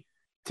way,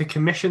 to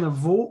commission a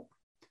vote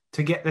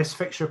to get this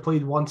fixture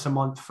played once a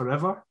month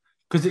forever,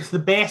 because it's the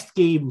best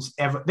games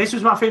ever. This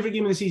was my favourite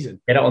game of the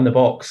season. Get it on the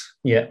box.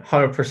 Yeah,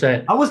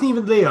 100%. I wasn't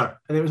even there,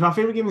 and it was my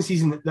favourite game of the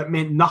season that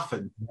meant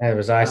nothing. Yeah, it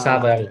was.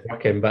 Sadly, I was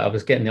working, but I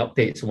was getting the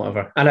updates and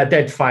whatever. And I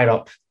did fire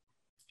up.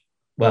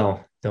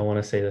 Well, don't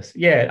want to say this.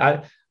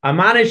 Yeah, I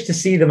managed to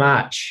see the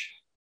match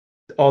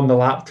on the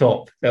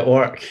laptop at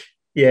work.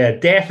 Yeah,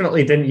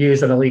 definitely didn't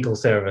use an illegal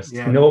service.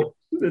 Yeah. Nope,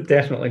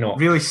 definitely not.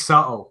 Really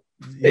subtle.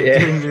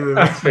 You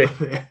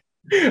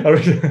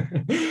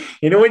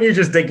know when you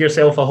just dig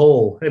yourself a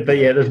hole, but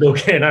yeah, there's no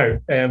getting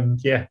out.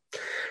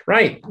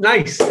 Right,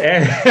 nice.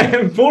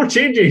 4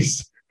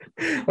 changes,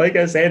 like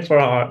I said, for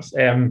Hearts.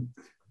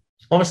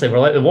 Obviously, we're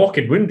like the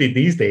walking wounded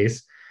these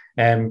days.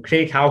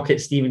 Craig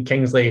Halkett, Stephen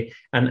Kingsley,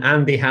 and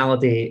Andy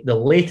Halliday, the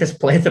latest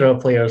plethora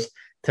of players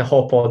to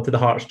hop on to the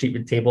Hearts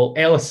treatment table.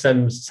 Ellis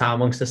Sims sat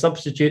amongst the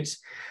substitutes,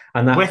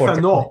 and that with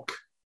a knock.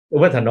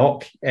 But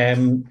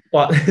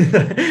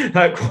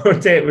that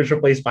quartet was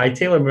replaced by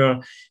Taylor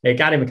Moore,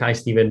 Gary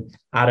Mackay-Steven,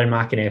 Aaron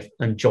McInnes,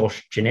 and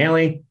Josh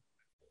Ginnelly,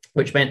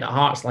 which meant that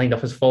Hearts lined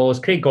up as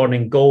follows: Craig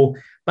Gordon in goal,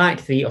 back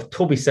 3 of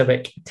Toby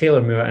Civic,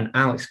 Taylor Moore, and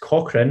Alex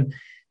Cochrane.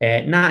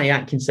 Natty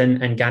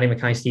Atkinson and Gary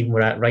Mackay-Steven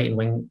were at right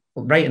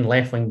and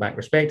left wing back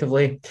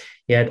respectively.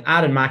 He had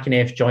Aaron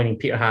McInnes joining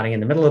Peter Haring in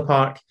the middle of the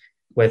park,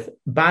 with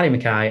Barry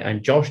Mackay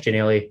and Josh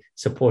Ginnelly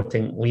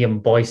supporting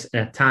Liam Boyce in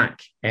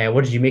attack.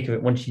 What did you make of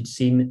it once you'd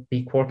seen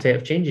the quartet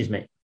of changes,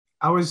 mate?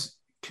 I was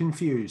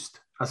confused,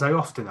 as I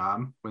often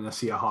am when I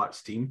see a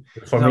Hearts team.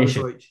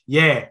 Formation.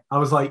 I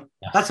was like,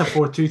 that's a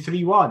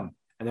 4-2-3-1.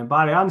 And then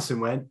Barry Anson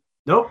went,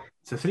 nope,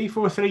 it's a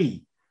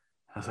 3-4-3.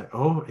 I was like,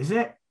 oh, is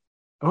it?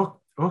 Oh,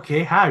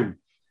 okay, how?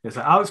 It's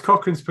like Alex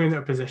Cochrane's playing at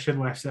a position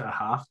left centre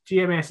half.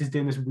 GMS is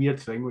doing this weird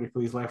thing where he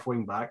plays left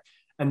wing back.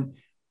 And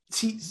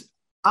see,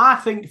 I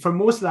think for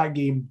most of that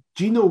game,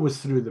 Gino was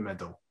through the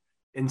middle,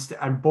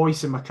 and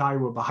Boyce and Mackay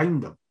were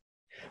behind him.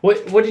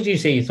 What did you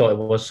say you thought it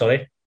was?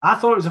 Sorry, I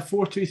thought it was a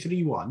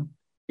 4-2-3-1.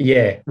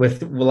 Yeah,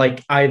 with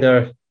like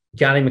either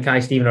Gary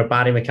Mackay-Steven or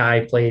Barry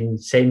Mackay playing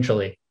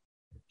centrally.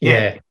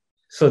 Yeah,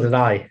 so did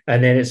I.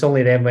 And then it's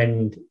only then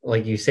when,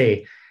 like you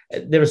say,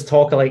 there was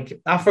talk of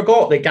like, I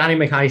forgot that Gary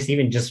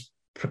Mackay-Steven just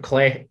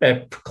proclaimed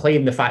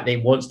the fact that he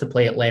wants to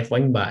play at left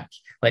wing back,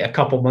 like a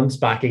couple months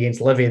back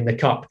against Livy in the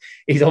Cup.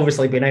 He's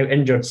obviously been out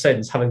injured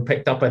since, having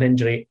picked up an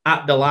injury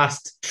at the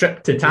last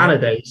trip to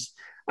Tannadice.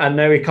 And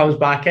now he comes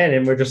back in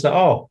and we're just like,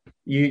 oh,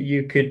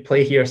 you could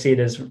play here, say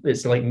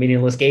it's like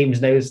meaningless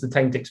games. Now is the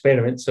time to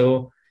experiment.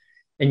 So,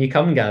 and you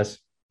come, Gaz.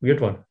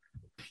 Weird one.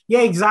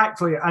 Yeah,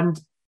 exactly. And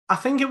I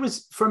think it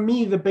was, for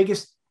me, the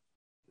biggest,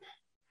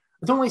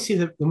 I don't want to say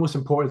the most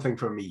important thing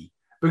for me,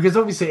 because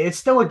obviously it's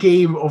still a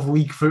game of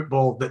league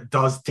football that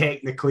does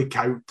technically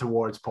count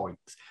towards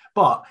points.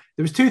 But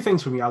there was two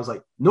things for me. I was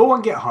like, no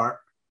one get hurt.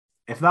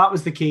 If that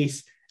was the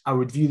case, I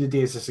would view the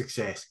day as a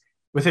success.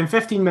 Within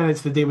 15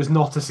 minutes, the day was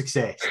not a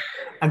success.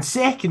 And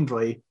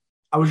secondly,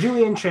 I was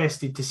really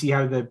interested to see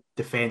how the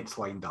defence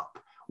lined up,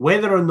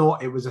 whether or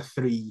not it was a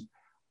 3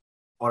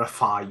 or a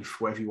 5,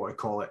 whatever you want to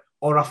call it,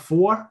 or a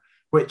 4,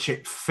 which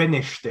it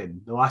finished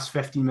in. The last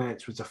 15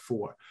 minutes was a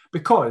 4.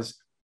 Because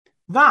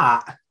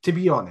that, to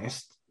be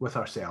honest with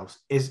ourselves,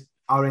 is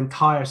our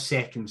entire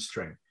second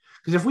string.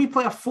 Because if we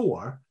play a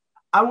 4,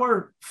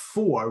 our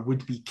 4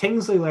 would be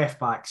Kingsley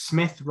left back,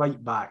 Smith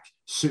right back,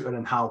 Suter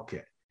and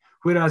Halkett.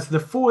 Whereas the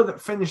 4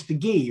 that finished the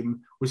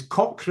game was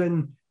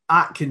Cochrane,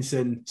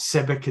 Atkinson,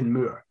 Sibbick and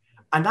Moore.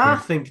 And I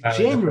think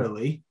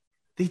generally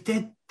they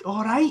did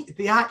all right.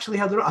 They actually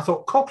had I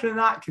thought Cochrane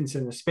and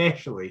Atkinson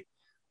especially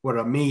were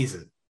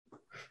amazing.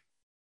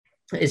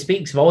 It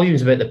speaks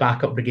volumes about the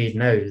backup brigade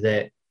now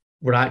that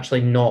we're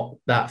actually not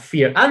that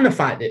fear. And the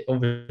fact that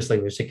obviously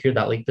we've secured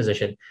that league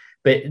position.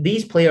 But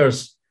these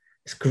players,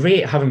 it's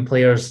great having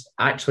players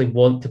actually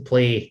want to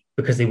play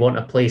because they want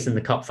a place in the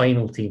cup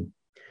final team.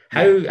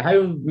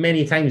 How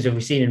many times have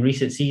we seen in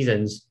recent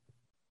seasons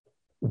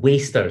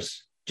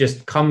wasters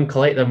just come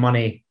collect their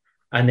money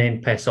and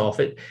then piss off?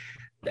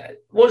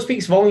 What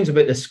speaks volumes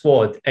about the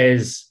squad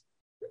is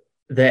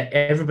that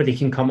everybody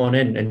can come on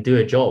in and do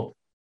a job.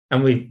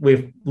 And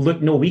we've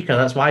looked no weaker.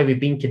 That's why we've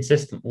been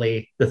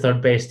consistently the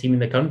third best team in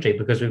the country,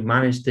 because we've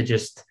managed to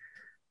just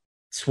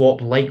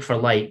swap like for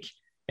like,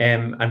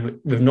 and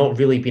we've not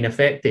really been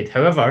affected.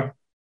 However,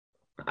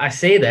 I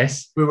say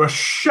this. We were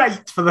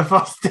shite for the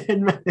first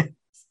 10 minutes.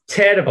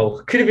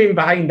 Terrible. Could have been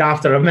behind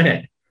after a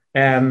minute.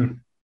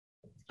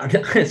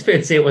 It's fair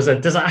to say it was a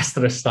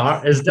disastrous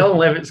start, as Dylan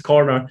Levitt's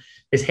corner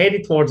is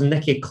headed towards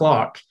Nicky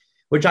Clark,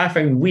 which I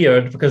found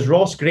weird because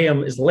Ross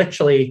Graham is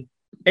literally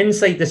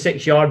inside the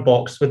 6-yard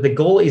box with the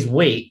goalie's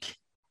wake,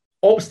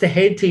 opts to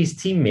head to his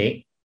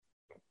teammate,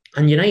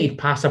 and United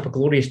pass up a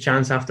glorious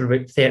chance after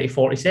about 30,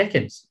 40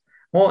 seconds.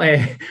 What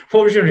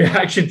was your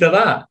reaction to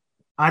that?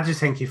 I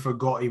just think he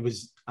forgot he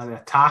was an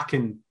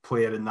attacking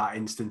player in that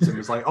instance and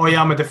was like, oh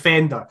yeah, I'm a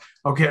defender,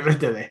 I'll get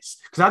rid of this.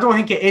 Because I don't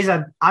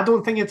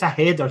think it's a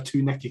header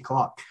to Nicky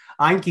Clark.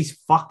 I think he's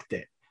fucked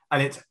it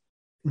and it's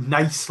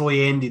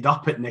nicely ended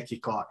up at Nicky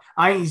Clark.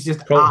 I think he's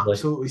just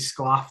absolutely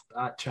sclaffed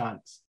that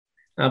chance.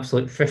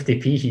 Absolute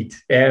 50p.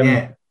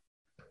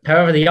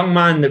 However, the young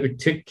man that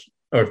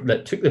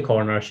took the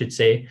corner, I should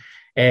say,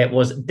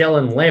 was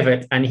Dylan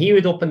Levitt, and he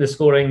would open the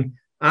scoring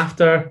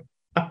after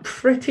a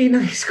pretty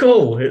nice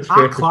goal.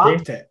 I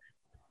clapped it.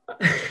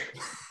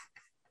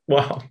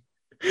 Wow.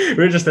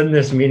 We're just in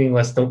this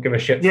meaningless, don't give a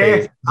shit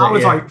phase. I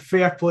was like,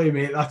 fair play,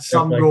 mate. That's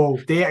some goal.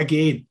 Do it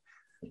again.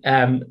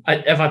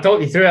 If I talk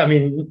you through it, I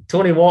mean,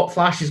 Tony Watt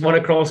flashes one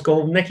across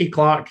goal. Nicky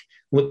Clark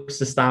looks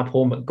to stab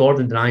home, but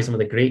Gordon denies him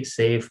with a great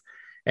save.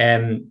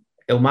 Ilmari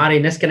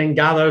Niskanen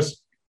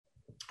gathers,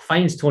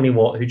 finds Tony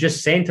Watt, who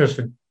just centres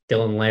for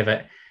Dylan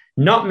Levitt,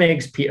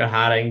 nutmegs Peter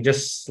Haring,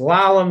 just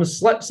slaloms,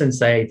 slips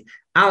inside.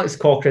 Alex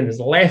Cochrane is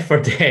left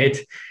for dead,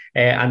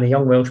 and the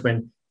young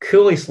Welshman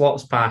coolly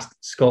slots past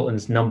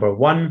Scotland's number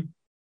 1.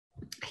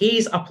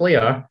 He's a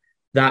player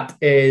that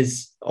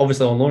is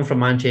obviously on loan from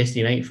Manchester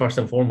United first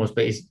and foremost,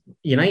 but his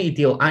United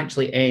deal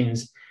actually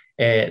ends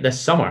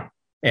this summer.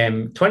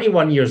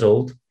 21 years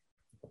old,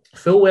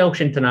 full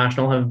Welsh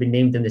international, having been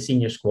named in the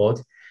senior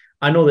squad.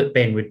 I know that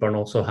Ben Woodburn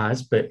also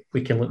has, but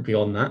we can look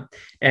beyond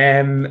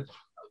that.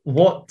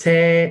 What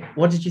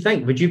did you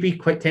think? Would you be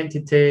quite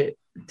tempted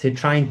to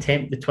try and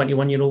tempt the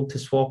 21-year-old to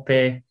swap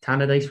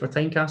Tannadice for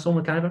Tynecastle,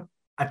 McIver?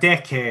 I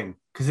can,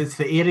 because it's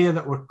the area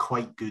that we're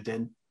quite good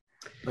in.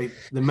 Like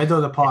the middle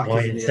of the park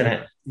is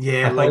there.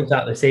 Yeah, I thought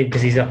exactly the same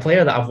because he's a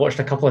player that I've watched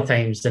a couple of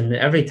times, and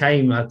every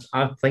time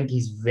I think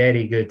he's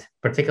very good,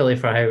 particularly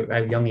for how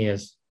young he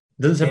is.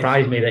 It doesn't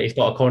surprise me that he's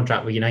got a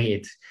contract with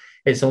United.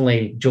 It's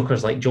only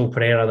jokers like Joe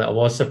Pereira that I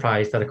was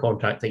surprised had a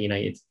contract at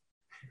United.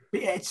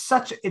 But it's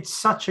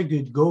such a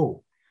good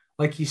goal.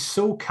 Like he's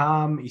so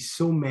calm, he's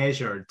so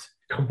measured.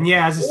 And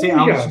yeah, as I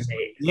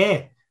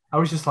say, I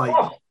was just like,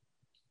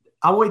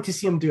 I wanted to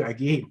see him do it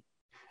again.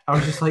 I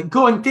was just like,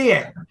 go and do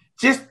it.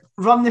 Just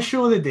run the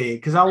show today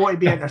because I want to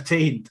be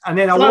entertained. And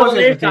then I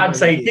wasn't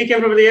entertained. Take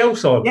everybody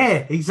else on.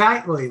 Yeah,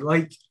 exactly.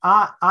 Like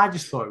I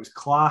just thought it was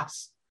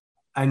class.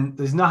 And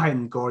there's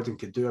nothing Gordon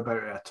could do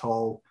about it at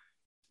all.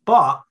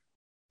 But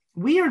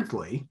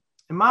weirdly,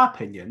 in my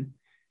opinion,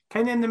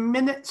 kind of in the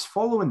minutes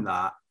following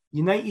that,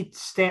 United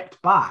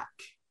stepped back.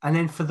 And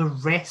then for the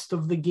rest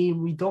of the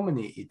game, we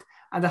dominated.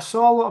 And I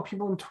saw a lot of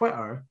people on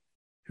Twitter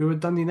who were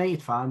Dundee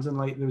United fans. And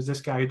like there was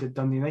this guy who did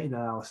Dundee United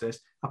analysis.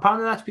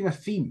 Apparently that's been a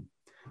theme.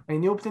 In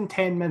the opening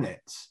 10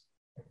 minutes,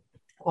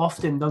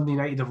 often Dundee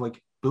United have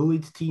like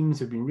bullied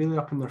teams, have been really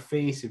up in their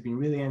face, have been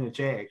really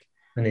energetic.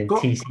 And then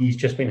TC's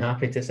just been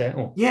happy to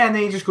settle. Yeah, and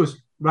then he just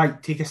goes, right,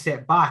 take a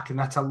step back, and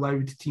that's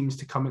allowed teams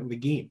to come into the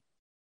game.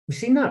 We've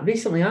seen that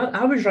recently.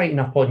 I was writing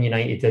up on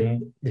United,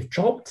 and they've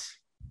dropped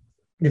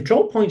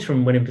points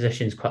from winning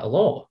positions quite a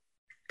lot.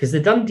 Because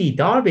the Dundee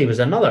derby was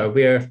another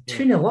where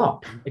 2-0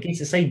 up against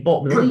the side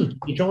bottom of the league,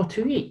 you draw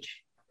 2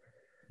 each.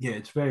 Yeah,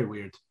 it's very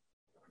weird.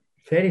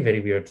 Very,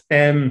 very weird.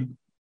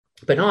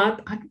 But no,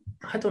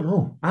 I don't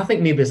know. I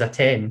think maybe as a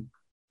 10,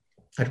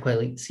 I'd quite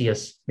like to see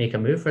us make a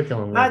move for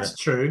Dylan. That's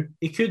true.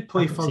 He could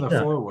play further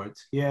forward.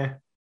 Yeah.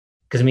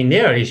 Because, I mean,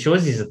 there he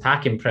shows his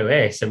attacking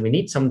prowess, and we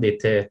need somebody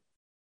to,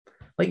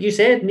 like you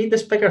said, need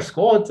this bigger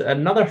squad.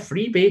 Another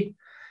freebie.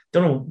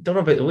 Don't know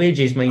about the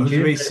wages, mind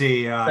you. I was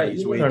say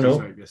his wages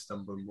might be a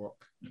stumbling block.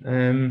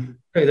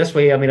 Put it this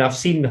way, I mean, I've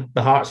seen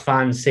the Hearts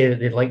fans say that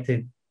they'd like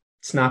to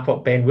snap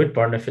up Ben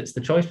Woodburn if it's the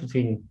choice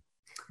between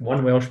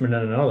one Welshman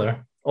and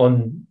another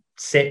on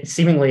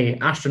seemingly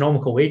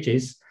astronomical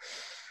wages.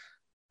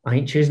 I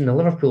ain't choosing the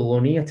Liverpool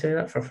loanee, I tell you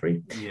that for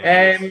free.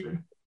 Yeah,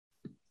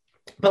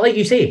 but like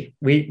you say,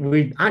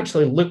 we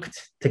actually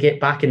looked to get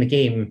back in the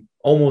game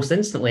almost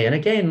instantly. And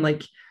again,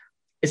 like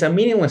it's a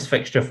meaningless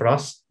fixture for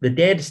us, the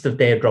deadest of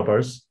dead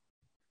rubbers.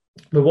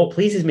 But what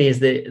pleases me is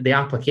the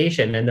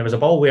application. And there was a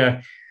ball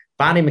where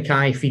Barry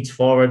Mackay feeds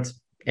forward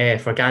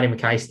for Gary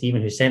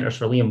Mackay-Steven, who centres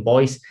for Liam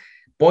Boyce.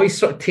 Boyce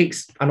sort of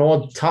takes an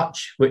odd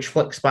touch, which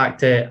flicks back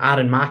to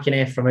Aaron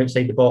McInnes from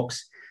outside the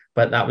box.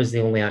 But that was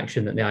the only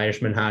action that the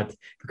Irishman had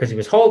because he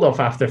was hauled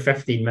off after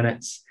 15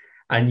 minutes.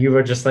 And you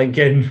were just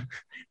thinking,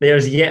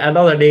 there's yet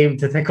another name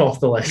to tick off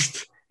the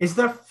list. Is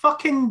there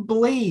fucking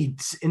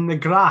blades in the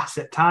grass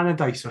at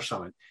Tannadice or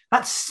something?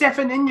 That's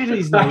 7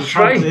 injuries now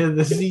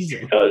this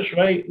season. That's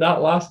right.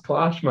 That last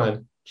clash,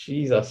 man.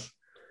 Jesus.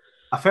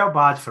 I felt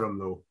bad for him,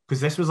 though, because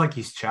this was like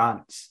his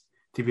chance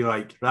to be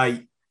like,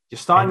 right, you're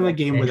starting the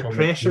game with the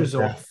pressure's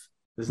off.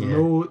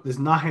 There's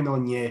nothing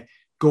on you.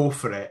 Go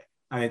for it.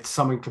 And it's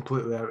something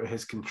completely out of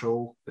his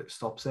control that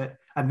stops it.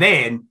 And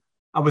then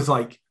I was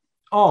like,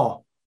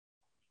 oh,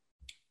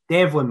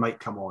 Devlin might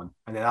come on.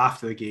 And then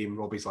after the game,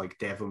 Robbie's like,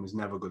 Devlin was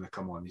never going to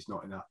come on. He's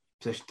not in a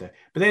position to.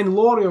 But then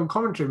Laurie on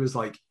commentary was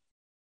like,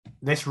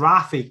 this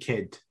Rafi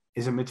kid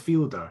is a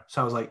midfielder.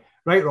 So I was like,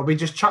 right, Robbie,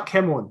 just chuck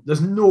him on. There's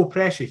no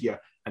pressure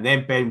here. And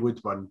then Ben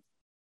Woodburn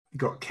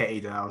got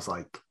kitted. And I was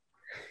like,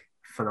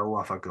 for the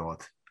love of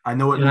God. I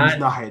know it means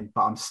nothing,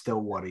 but I'm still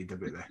worried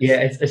about this.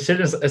 Yeah, as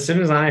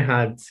soon as I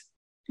had,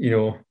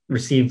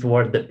 received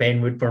word that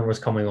Ben Woodburn was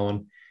coming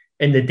on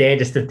in the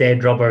deadest of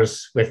dead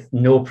rubbers with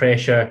no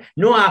pressure,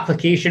 no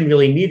application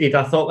really needed,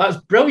 I thought that's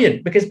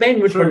brilliant because Ben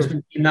Woodburn's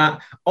been doing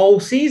that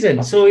all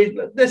season. So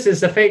this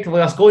is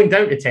effectively us going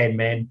down to 10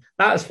 men.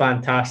 That's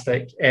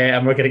fantastic.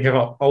 And we're going to give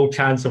up all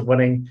chance of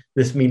winning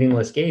this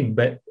meaningless game.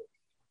 But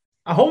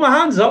I hold my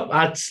hands up.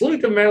 I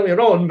salute him earlier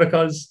on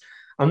because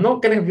I'm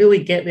not going to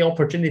really get the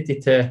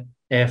opportunity to,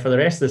 for the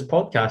rest of this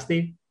podcast,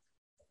 he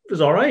was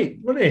all right,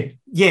 wasn't he?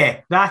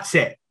 Yeah, that's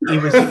it. He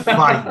was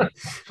fine.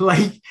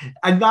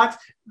 And that's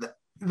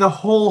the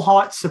whole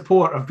heart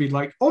support of being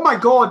like, oh my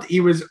God,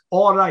 he was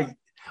all right.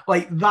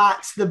 Like,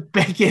 that's the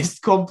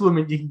biggest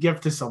compliment you can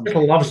give to someone. He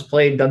loves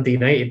playing Dundee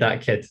United,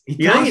 that kid.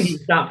 United need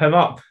to snap him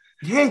up.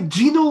 Yeah,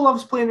 Gino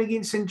loves playing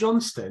against St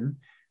Johnstone.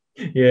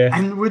 Yeah.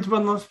 And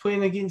Woodburn loves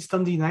playing against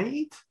Dundee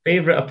United.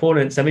 Favourite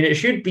opponents. I mean, it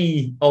should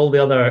be all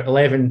the other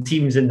 11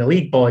 teams in the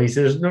league, boys.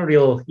 There's no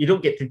real, you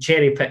don't get to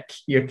cherry pick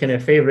your kind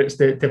of favourites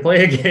to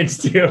play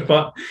against here,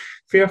 but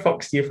fair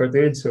fucks to you for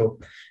doing so.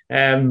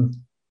 Can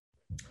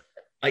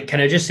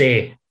I just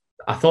say,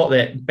 I thought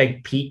that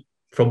Big Pete,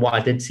 from what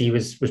I did see,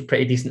 was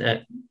pretty decent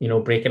at,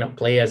 breaking up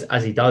play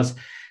as he does.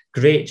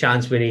 Great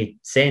chance where he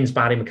sends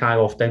Barry Mackay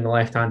off down the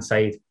left-hand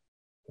side.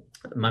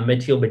 My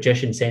midfield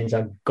magician sends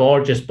a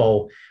gorgeous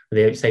ball with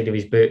the outside of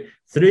his boot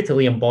through to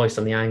Liam Boyce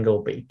on the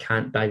angle, but he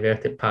can't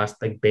divert it past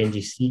Big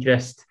Benji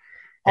Siegrist.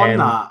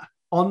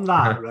 On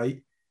that,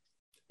 right?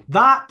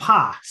 That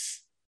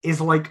pass is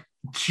like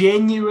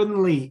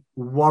genuinely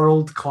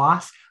world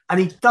class, and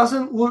he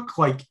doesn't look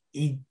like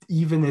he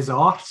even is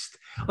arsed.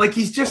 Like,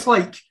 he's just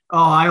like, oh,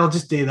 I'll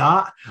just do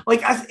that.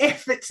 Like, as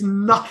if it's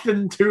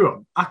nothing to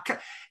him.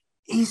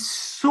 He's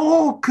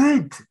so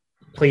good.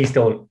 Please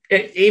don't.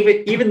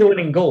 Even the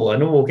winning goal, I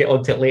know we'll get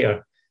onto it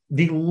later.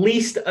 The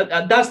least,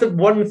 that's the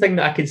one thing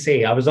that I can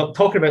say. I was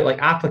talking about like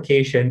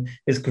application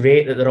is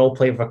great that they're all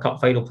playing for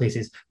cup final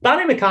places.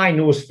 Barry Mackay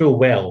knows full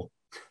well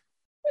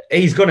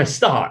he's going to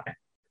start.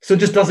 So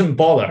just doesn't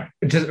bother.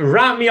 Just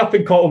wrap me up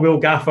in cotton wool,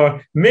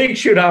 gaffer. Make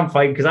sure I'm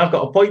fine because I've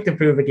got a point to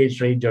prove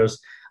against Rangers.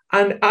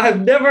 And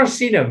I've never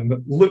seen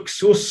him look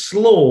so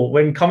slow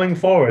when coming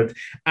forward.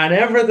 And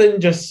everything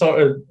just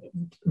sort of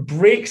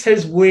breaks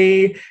his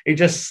way. He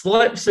just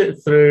slips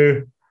it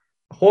through.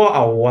 What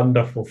a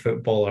wonderful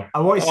footballer. I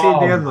want to say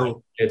there,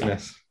 though,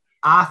 goodness.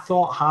 I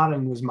thought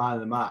Haring was man of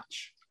the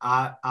match.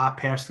 I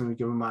personally would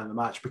give him man of the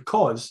match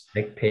because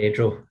Big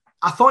Pedro.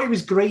 I thought he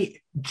was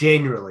great,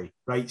 generally,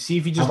 right? See,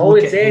 if you just I've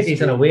always said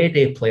he's an away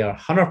day player,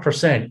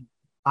 100%.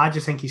 I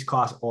just think he's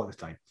class all the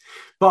time.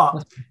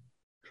 But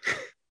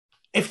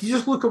if you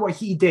just look at what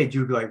he did,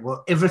 you'd be like,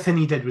 well, everything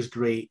he did was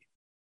great,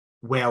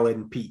 well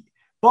in Pete.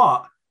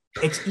 But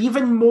it's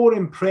even more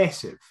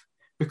impressive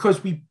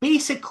because we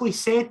basically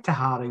said to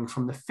Haring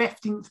from the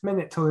 15th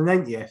minute till the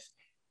 90th,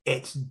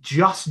 it's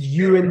just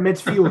you in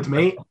midfield,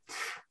 mate.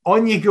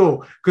 On you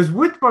go. Because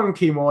Woodburn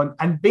came on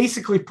and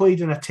basically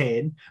played in a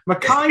 10.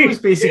 Mackay was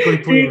basically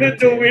playing in a 10. He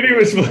didn't know where he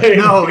was playing.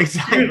 No,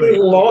 exactly. He was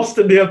lost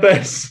in the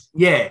abyss.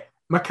 Yeah.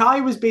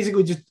 Mackay was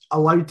basically just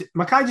allowed to,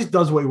 Mackay just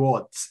does what he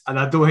wants, and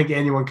I don't think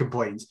anyone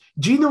complains.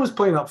 Gino was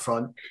playing up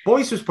front,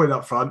 Boyce was playing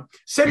up front,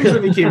 Sims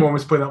when he came on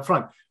was playing up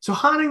front. So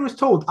Haring was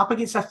told up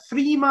against a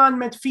 3-man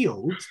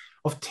midfield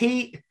of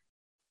Tate,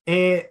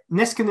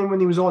 Niskanen when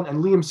he was on,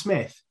 and Liam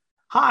Smith.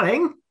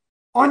 Haring,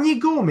 on you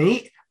go,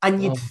 mate.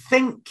 And you'd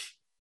think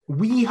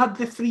we had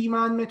the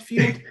 3-man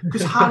midfield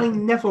because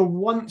Haring never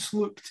once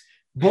looked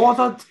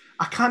bothered.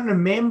 I can't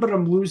remember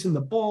him losing the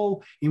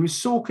ball. He was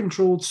so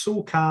controlled,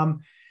 so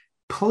calm.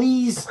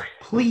 Please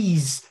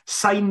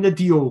sign the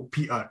deal,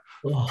 Peter.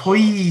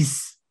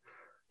 Please.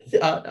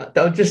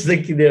 I'm just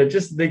thinking there,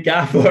 just the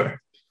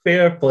gaffer,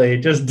 fair play,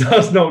 just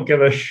does not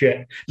give a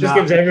shit. Just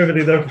gives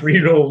everybody their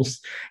free rolls.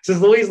 So as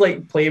though he's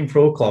like playing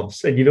pro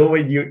clubs, and you know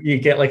when you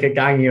get like a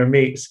gang of your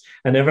mates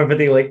and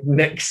everybody like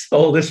nicks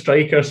all the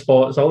striker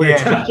spots, all the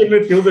attacking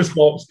midfielder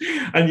spots,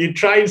 and you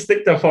try and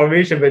stick to a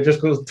formation, but it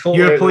just goes totally.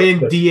 You're playing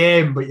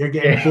DM, but you're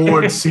getting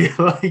bored, so you're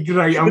like,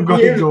 right, I'm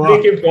going to go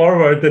up. Breaking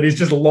forward, and he's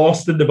just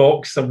lost in the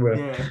box somewhere.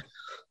 Yeah.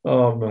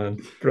 Oh man,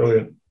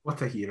 brilliant!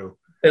 What a hero!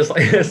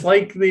 It's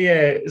like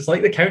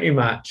the county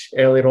match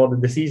earlier on in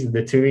the season,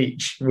 the 2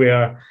 each,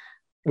 where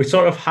we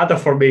sort of had a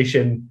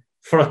formation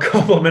for a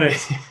couple of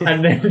minutes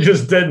and then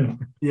just didn't.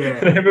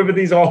 Yeah, and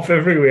everybody's off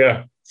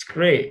everywhere. It's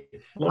great.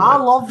 I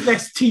love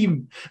this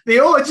team. They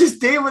all just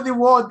do what they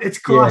want. It's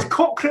class. Yeah.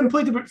 Cochrane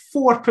played about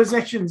 4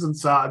 positions on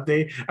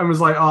Saturday and was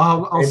like,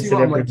 "Oh, I'll see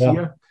what I'm like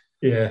here."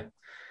 Yeah.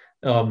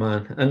 Oh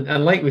man,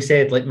 and like we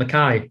said, like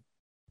Mackay,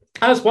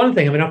 that's one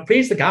thing. I mean, I've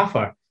praised the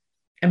gaffer.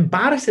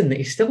 Embarrassing that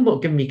he's still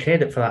not giving me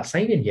credit for that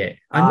signing yet.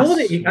 I know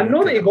that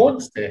he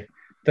wants to,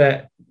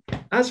 but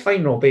that's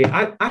fine, Robbie.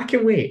 I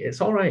can wait.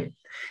 It's all right.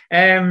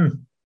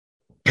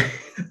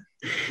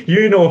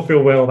 You know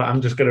full well that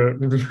I'm just gonna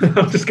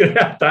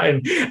have that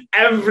in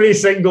every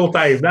single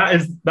time.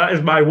 That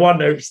is my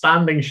one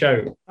outstanding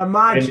shout.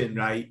 Imagine,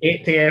 right?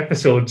 80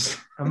 episodes.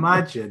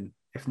 Imagine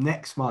if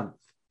next month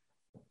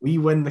we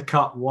win the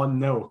cup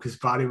 1-0 because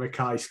Barry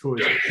Mackay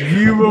scores.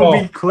 You will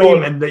be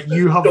claiming that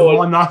you have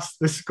won us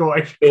the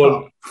Scottish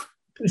Cup.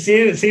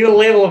 See the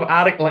level of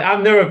arrogance. Like,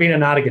 I've never been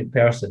an arrogant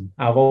person.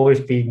 I've always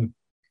been,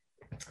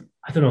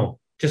 I don't know,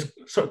 just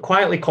sort of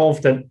quietly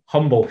confident,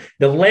 humble.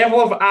 The level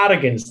of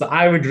arrogance that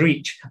I would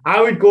reach,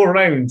 I would go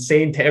around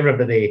saying to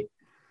everybody,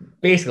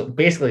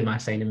 basically my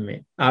signing,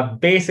 mate. I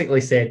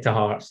basically said to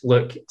Hearts,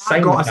 look,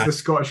 sign us the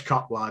Scottish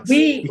Cup, lads.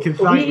 We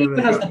even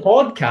as the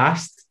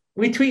podcast,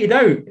 we tweeted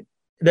out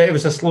that it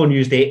was a slow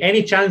news day,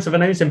 any chance of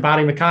announcing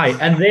Barry Mackay,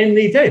 and then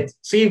they did.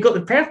 So you've got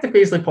the Perth to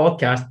Paisley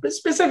podcast, but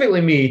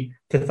specifically me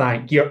to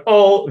thank. You're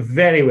all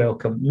very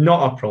welcome,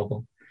 not a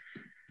problem.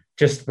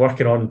 Just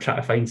working on trying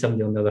to find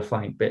somebody on the other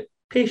flank, but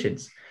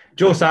patience.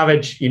 Joe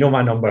Savage, you know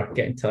my number,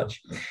 get in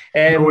touch.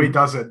 No, he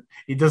doesn't.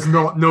 He does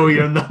not know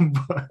your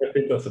number.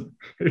 He doesn't,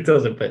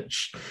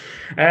 bitch.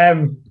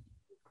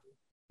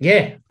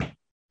 Yeah,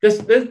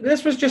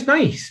 this was just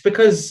nice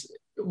because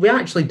we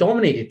actually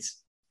dominated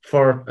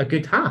for a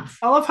good half.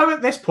 I love how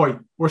at this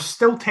point we're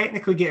still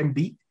technically getting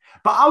beat,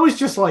 but I was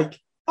just like,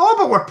 oh,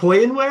 but we're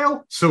playing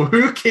well, so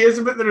who cares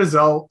about the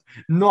result?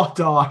 Not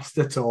asked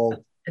at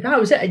all. That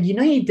was it. And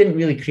United didn't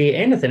really create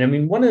anything. I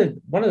mean, one of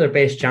their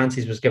best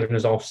chances was given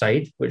us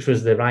offside, which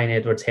was the Ryan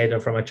Edwards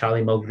header from a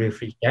Charlie Mulgrew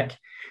free kick.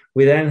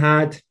 We then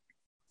had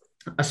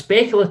a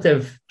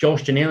speculative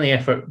Josh Ginnelly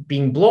effort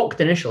being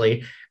blocked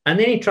initially, and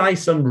then he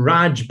tries some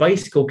Raj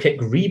bicycle kick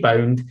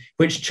rebound,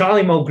 which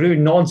Charlie Mulgrew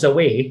nods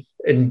away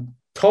in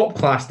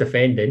top-class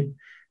defending.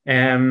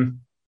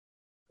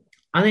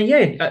 And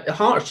then,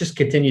 Hearts just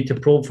continued to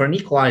probe for an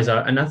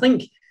equaliser. And I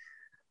think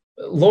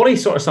Laurie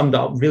sort of summed it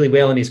up really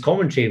well in his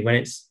commentary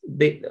when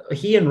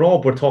he and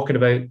Rob were talking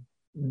about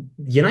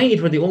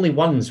United were the only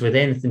ones with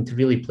anything to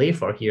really play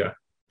for here.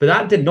 But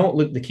that did not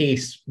look the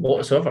case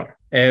whatsoever.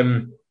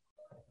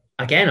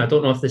 Again, I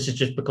don't know if this is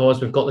just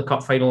because we've got the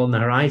cup final on the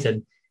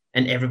horizon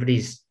and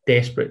everybody's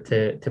desperate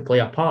to play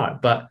a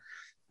part. But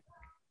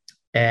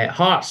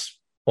Hearts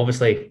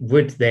obviously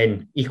would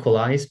then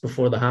equalise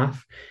before the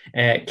half,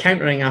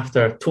 countering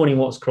after Tony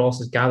Watt's cross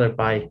is gathered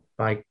by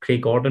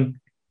Craig Gordon.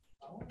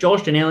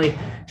 Josh Ginnelly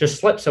just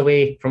slips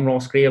away from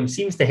Ross Graham,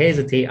 seems to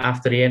hesitate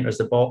after he enters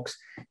the box,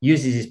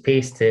 uses his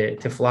pace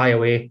to fly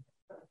away.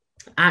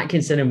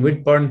 Atkinson and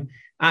Woodburn.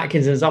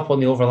 Atkinson's up on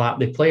the overlap.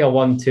 They play a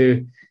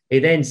 1-2. He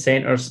then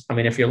centres. I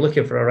mean, if you're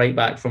looking for a right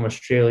back from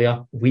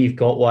Australia, we've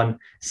got one.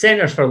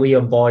 Centres for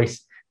Liam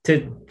Boyce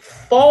to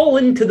fall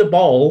into the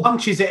ball.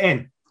 Punches it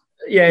in.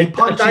 Yeah,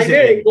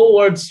 diving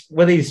goalwards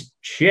with his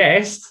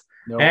chest.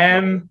 No.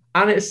 And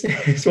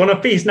it's one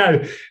apiece.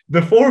 Now,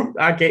 before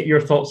I get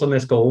your thoughts on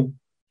this goal,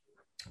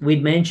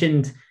 we'd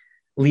mentioned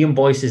Liam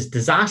Boyce's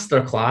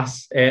disaster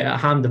class at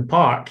Hampden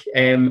Park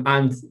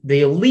and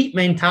the elite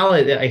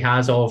mentality that he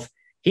has of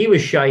he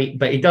was shite,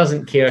 but he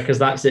doesn't care because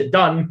that's it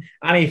done.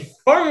 And he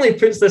firmly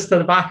puts this to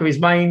the back of his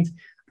mind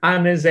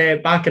and is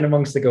back in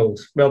amongst the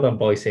goals. Well done,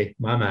 Boyce,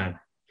 my man.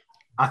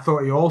 I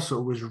thought he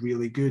also was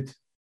really good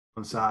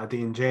on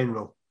Saturday in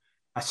general,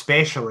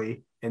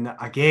 especially in that,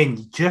 again,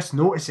 you just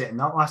notice it in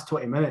that last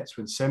 20 minutes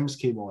when Sims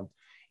came on.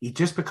 He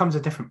just becomes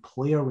a different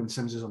player when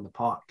Sims is on the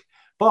park.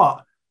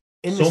 But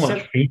in so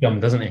much freedom,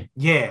 doesn't he?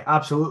 Yeah,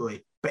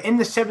 absolutely. But in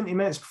the 70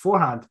 minutes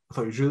beforehand, I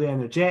thought he was really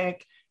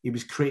energetic. He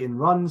was creating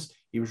runs.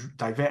 He was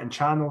diverting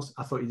channels.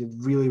 I thought he did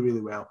really,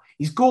 really well.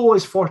 His goal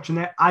is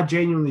fortunate. I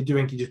genuinely do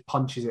think he just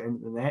punches it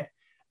into the net.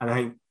 And I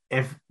think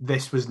if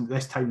this was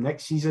this time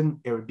next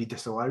season, it would be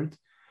disallowed.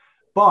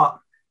 But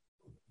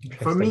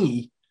for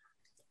me,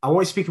 I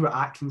want to speak about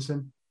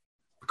Atkinson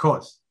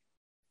because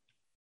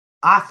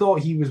I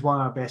thought he was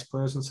one of our best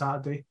players on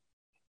Saturday.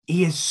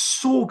 He is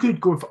so good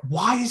going for...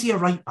 Why is he a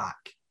right back?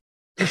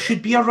 He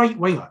should be a right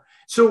winger.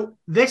 So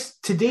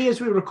today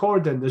as we're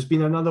recording, there's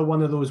been another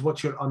one of those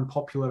what's your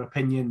unpopular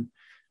opinion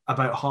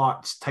about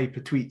Hearts type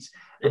of tweets.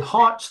 And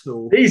Hearts,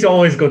 though... These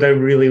always go down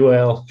really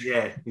well.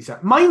 Yeah,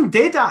 exactly. Mine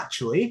did,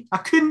 actually. I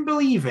couldn't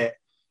believe it.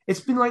 It's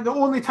been like the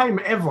only time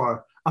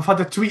ever I've had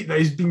a tweet that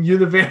has been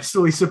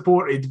universally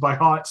supported by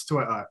Hearts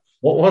Twitter.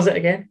 What was it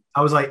again?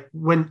 I was like,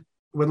 when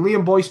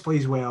Liam Boyce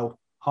plays well,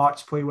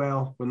 Hearts play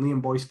well. When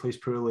Liam Boyce plays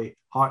poorly,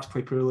 Hearts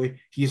play poorly.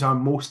 He's our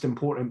most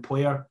important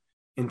player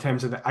in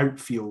terms of the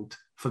outfield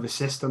for the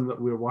system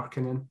that we're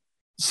working in.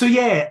 So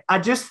yeah, I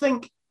just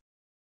think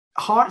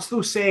Hearts,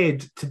 though,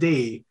 said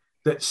today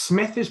that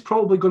Smith is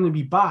probably going to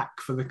be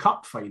back for the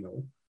cup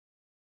final.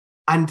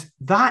 And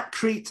that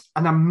creates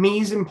an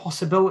amazing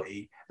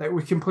possibility that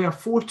we can play a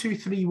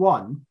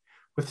 4-2-3-1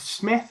 with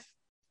Smith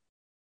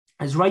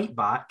as right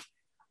back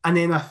and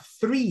then a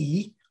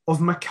 3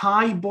 of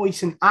Mackay,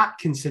 Boyce and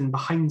Atkinson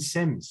behind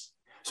Sims.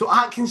 So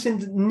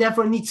Atkinson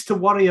never needs to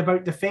worry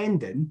about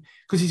defending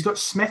because he's got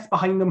Smith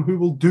behind him who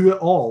will do it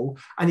all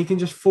and he can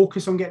just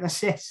focus on getting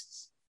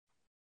assists.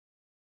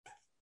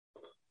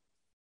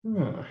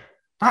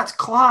 That's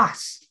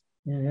class.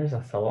 Yeah, there's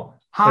a thought.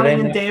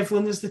 Haring and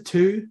Devlin is the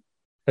 2.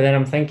 But then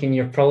I'm thinking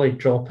you're probably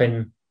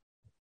dropping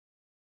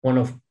one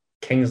of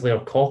Kingsley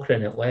or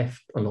Cochrane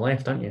on the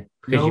left, aren't you?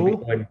 Because no. You'd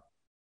be going,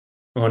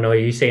 oh no, are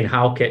you saying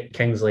Halkett,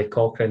 Kingsley,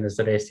 Cochrane is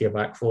the rest of your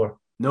back 4?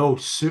 No,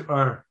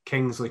 Suter,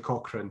 Kingsley,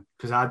 Cochrane,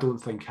 because I don't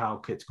think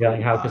Halkett's going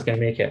to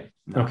make it.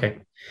 No. Okay.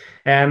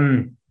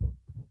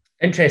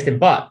 Interesting.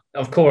 But,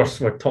 of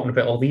course, we're talking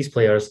about all these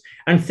players.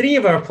 And 3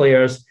 of our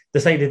players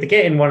decided to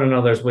get in one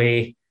another's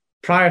way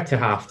prior to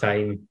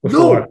halftime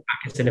before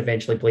Atkinson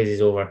eventually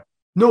blazes over.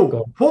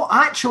 No, what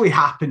actually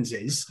happens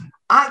is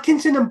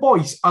Atkinson and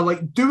Boyce are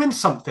like doing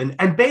something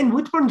and Ben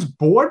Woodburn's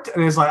bored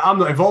and is like, I'm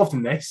not involved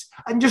in this,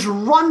 and just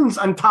runs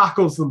and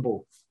tackles them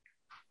both.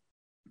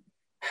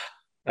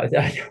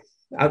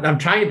 I'm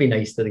trying to be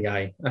nice to the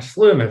guy. I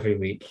slew him every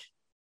week.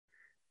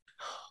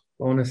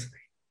 Honestly.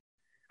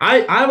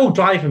 I will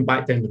drive him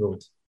back down the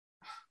road.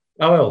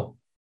 I will.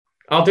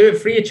 I'll do it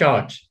free of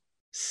charge.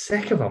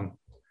 Sick of him.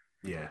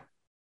 Yeah.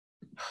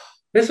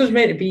 This was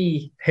meant to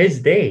be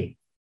his day.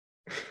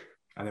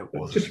 And it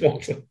was. Just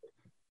watch him.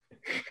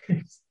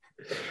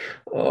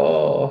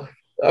 Oh,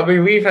 I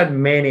mean, we've had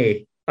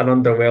many an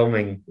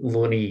underwhelming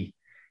loanee.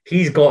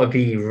 He's got to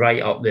be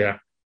right up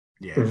there.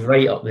 Yeah.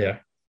 Right up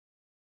there.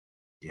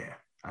 Yeah.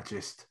 I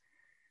just...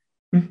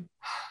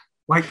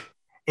 like,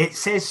 it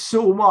says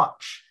so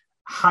much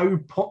how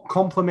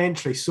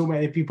complimentary so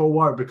many people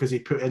were because he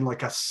put in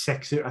like a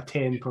 6 out of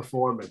 10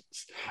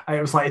 performance. And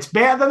it was like, it's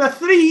better than a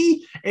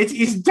 3.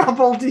 He's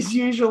doubled his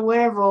usual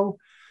level.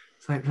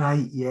 It's like,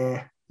 right,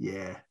 yeah.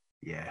 Yeah,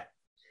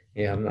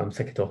 I'm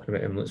sick of talking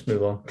about him. Let's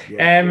move on.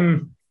 Yeah.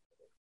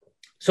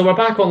 So we're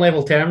back on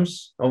level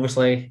terms,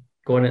 obviously,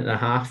 going into the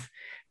half.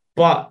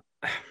 But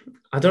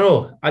I don't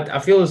know. I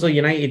feel as though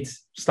United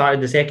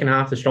started the second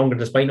half the stronger,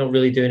 despite not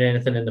really doing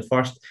anything in the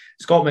first.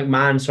 Scott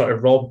McMahon sort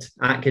of robbed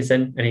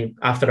Atkinson, and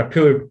after a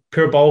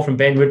poor ball from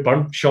Ben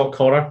Woodburn, shot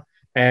corner,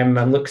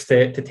 and looks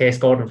to test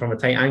Gordon from a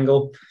tight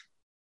angle.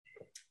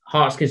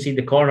 Hearts concede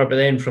the corner, but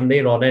then from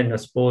there on in, I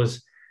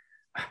suppose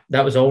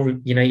that was all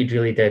United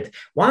really did.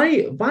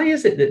 Why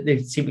is it that they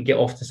seem to get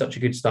off to such a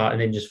good start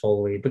and then just fall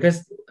away?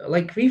 Because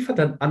like we've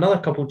had another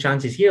couple of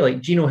chances here.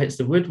 Like Gino hits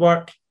the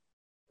woodwork.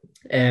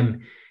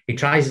 He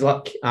tries his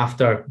luck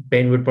after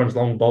Ben Woodburn's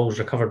long ball was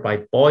recovered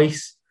by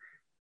Boyce.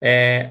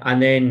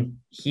 And then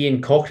he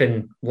and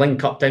Cochrane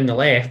link up down the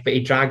left, but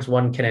he drags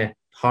one kind of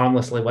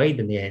harmlessly wide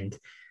in the end.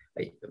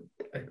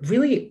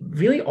 Really,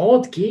 really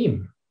odd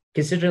game,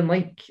 considering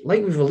like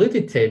we've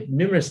alluded to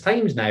numerous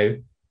times now,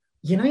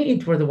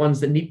 United were the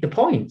ones that need the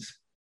points.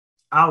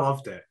 I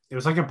loved it. It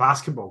was like a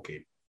basketball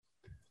game.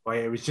 Like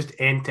it was just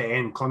end to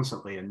end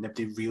constantly, and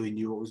nobody really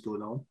knew what was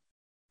going on.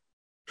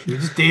 They were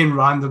just doing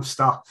random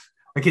stuff.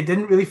 Like it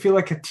didn't really feel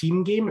like a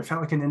team game. It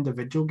felt like an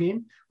individual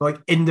game. But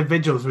like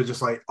individuals were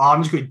just like,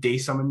 I'm just going to do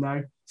something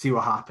now, see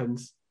what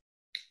happens.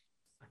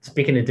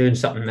 Speaking of doing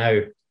something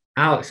now,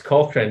 Alex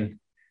Cochrane,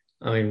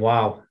 I mean,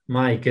 wow,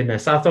 my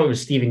goodness. I thought it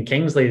was Stephen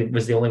Kingsley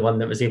was the only one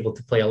that was able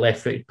to play a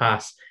left-footed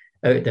pass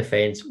out of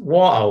defence.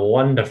 What a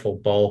wonderful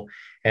ball.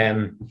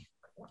 Of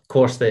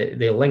course,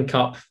 they link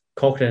up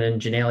Cochrane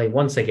and Ginnelly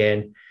once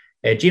again.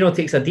 Gino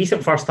takes a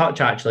decent first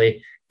touch,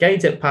 actually,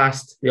 guides it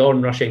past the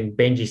on-rushing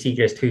Benji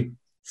Siegrist, who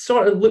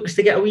sort of looks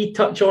to get a wee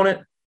touch on it,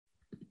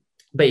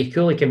 but he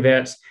coolly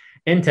converts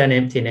into an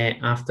empty net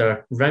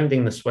after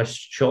rounding the Swiss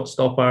shot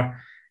stopper.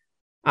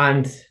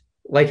 And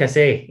like I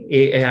say,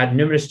 he had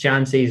numerous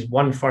chances.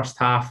 One first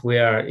half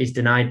where he's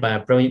denied by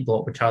a brilliant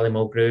block with Charlie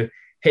Mulgrew,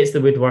 hits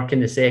the woodwork in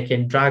the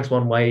second, drags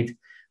one wide,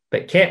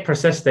 but kept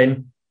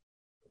persisting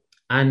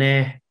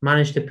and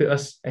managed to put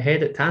us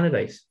ahead at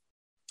Tannadice.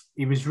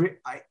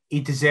 He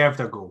deserved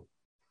a goal.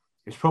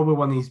 It was probably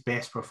one of his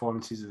best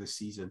performances of the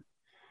season.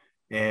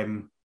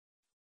 It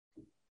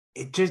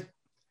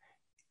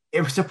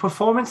was a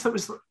performance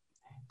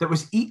that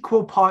was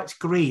equal parts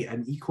great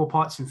and equal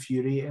parts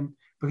infuriating,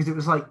 because it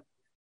was like,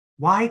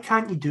 why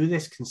can't you do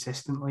this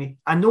consistently?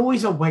 I know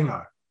he's a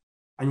winger,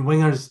 and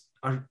wingers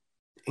are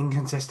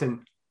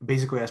inconsistent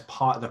basically as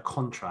part of the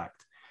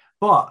contract,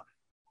 but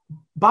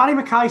Barry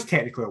Mackay's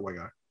technically a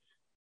winger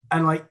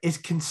and like is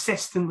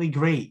consistently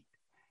great.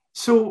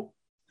 So,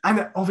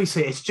 and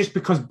obviously it's just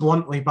because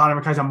bluntly Barry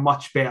Mackay's a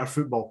much better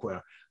football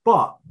player,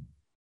 but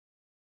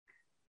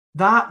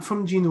that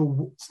from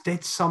Gino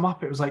did sum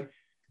up. It was like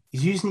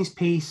he's using his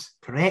pace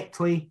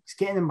correctly, he's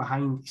getting in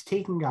behind, he's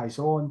taking guys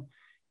on,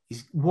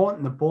 he's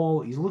wanting the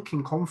ball, he's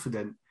looking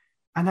confident.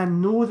 And I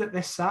know that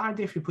this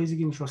Saturday, if he plays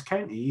against Ross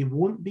County, he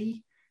won't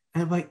be.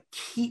 And I'm like,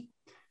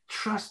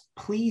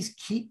 please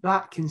keep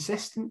that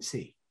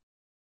consistency.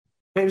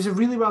 But it was a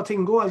really well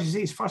taken goal. As you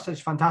say, his first touch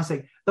is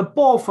fantastic. The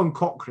ball from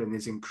Cochrane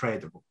is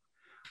incredible.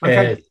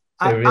 Like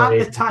at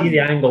the time, see the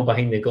angle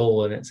behind the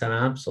goal, and it's an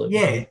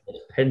absolute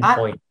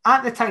pinpoint.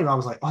 At the time, I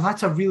was like, oh,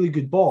 that's a really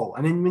good ball.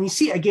 And then when you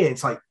see it again,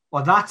 it's like,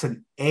 well, that's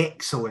an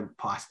excellent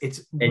pass.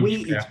 It's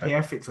weighted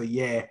perfectly,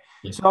 yeah.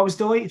 So I was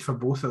delighted for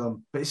both of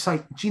them. But it's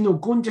like, Gino,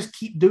 go and just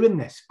keep doing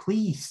this,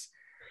 please.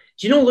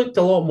 Gino looked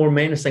a lot more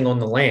menacing on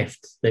the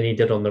left than he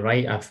did on the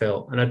right, I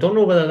felt. And I don't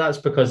know whether that's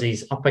because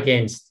he's up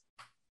against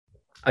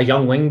a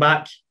young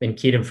wing-back in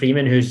Kieran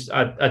Freeman, who's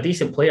a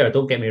decent player,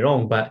 don't get me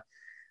wrong, but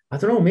I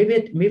don't know,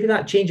 maybe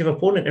that change of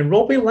opponent. And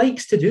Robbie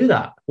likes to do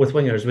that with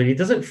wingers, where he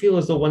doesn't feel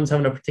as though one's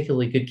having a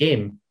particularly good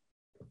game,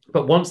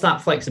 but wants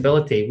that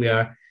flexibility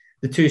where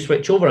the two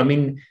switch over. I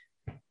mean,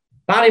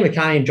 Barry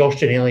Mackay and Josh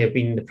Ginnelly have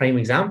been the prime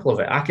example of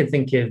it. I can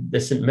think of the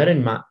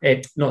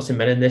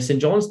the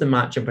St Johnstone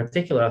match in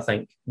particular, I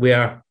think,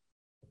 where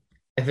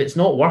if it's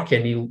not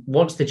working, he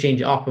wants to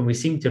change it up, and we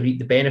seem to reap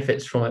the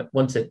benefits from it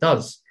once it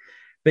does.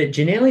 But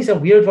Ginnelly's a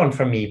weird one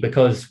for me,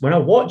 because when I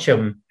watch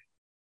him,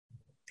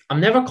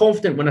 I'm never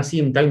confident when I see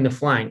him down the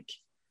flank,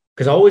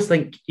 because I always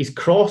think his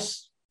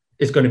cross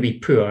is going to be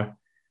poor,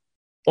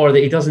 or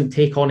that he doesn't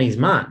take on his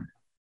man.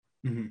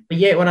 Mm-hmm. But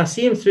yet when I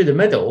see him through the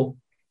middle,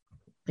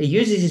 he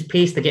uses his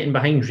pace to get in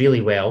behind really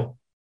well.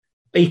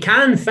 He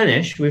can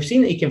finish. We've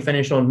seen that he can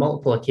finish on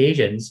multiple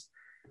occasions.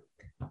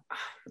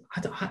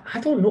 I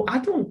don't know.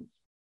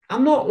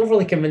 I'm not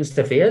overly convinced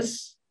if he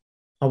is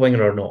a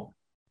winger or not.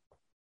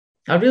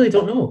 I really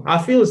don't know.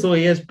 I feel as though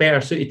he is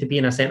better suited to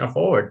being a centre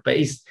forward, but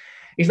he's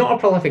not a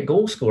prolific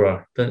goal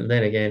scorer. But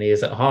then again, he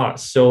is at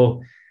Hearts.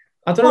 So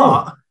I don't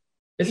know.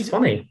 It's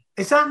funny.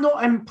 Is that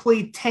not him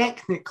played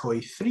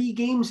technically 3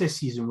 games this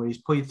season where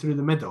he's played through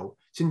the middle?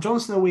 St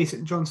Johnstone away,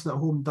 St Johnstone at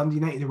home, Dundee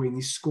United away, and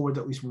he's scored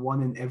at least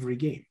 1 in every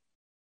game.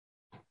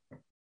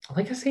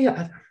 Like I say,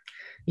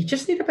 you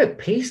just need a bit of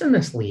pace in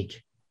this league,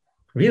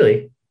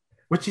 really.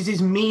 Which is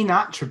his main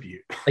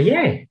attribute.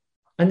 Yeah.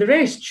 And the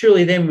rest,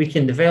 surely then we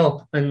can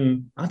develop.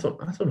 And I don't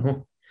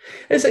know.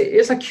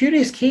 It's a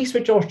curious case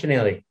with Josh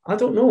Ginnelly. I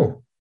don't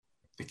know.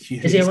 The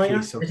curious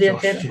case of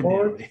Josh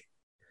Ginnelly.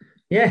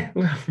 Yeah,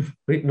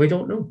 we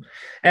don't know.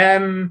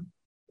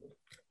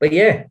 But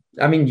yeah,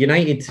 I mean,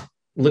 United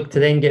look to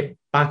then get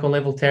back on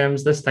level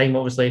terms. This time,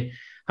 obviously,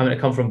 having to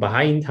come from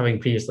behind, having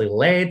previously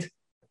led.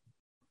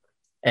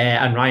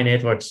 And Ryan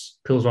Edwards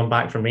pulls one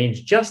back from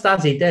range, just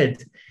as he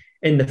did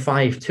in the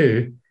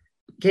 5-2,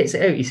 gets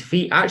it out his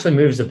feet, actually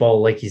moves the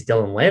ball like he's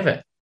Dylan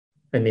Levitt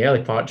in the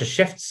early part, just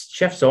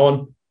shifts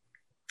on,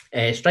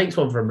 strikes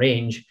one from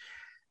range.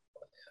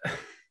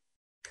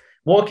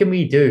 What can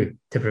we do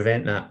to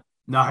prevent that?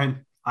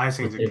 Nothing. I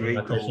think it's a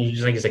great goal. You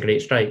just think it's a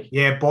great strike?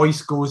 Yeah,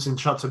 Boyce goes and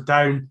shuts him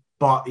down,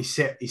 but he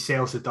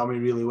sells the dummy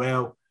really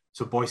well.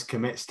 So Boyce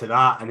commits to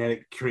that, and then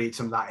it creates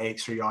him that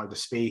extra yard of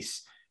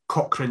space.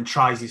 Cochrane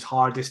tries his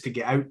hardest to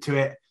get out to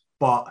it,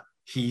 but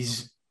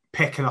he's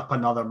picking up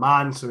another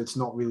man, so it's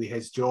not really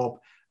his job.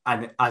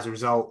 And as a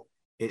result,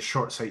 it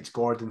short-sights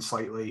Gordon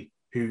slightly,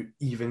 who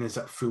even is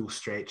at full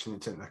stretch and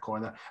it's in the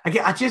corner.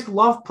 Again, I just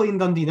love playing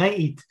Dundee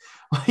United.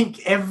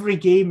 Like, every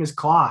game is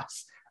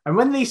class. And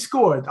when they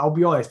scored, I'll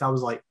be honest, I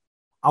was like,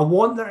 I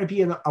want there to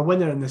be a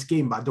winner in this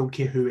game, but I don't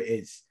care who it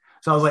is.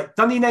 So I was like,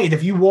 Dundee United,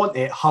 if you want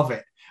it, have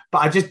it. But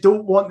I just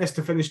don't want this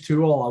to finish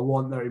 2-2. I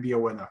want there to be a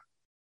winner.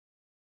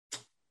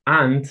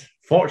 And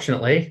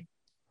fortunately,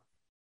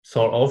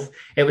 sort of,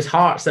 it was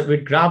Hearts that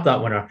would grab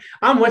that winner.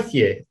 I'm with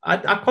you. I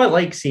quite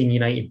like seeing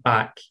United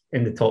back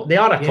in the top. They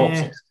are a top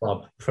 6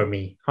 club for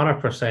me,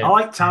 100%. I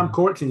like Tam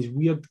Courtney's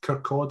weird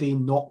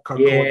Kirkcaldy, not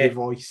Kirkcaldy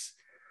voice.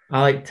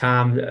 I like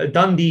Tam.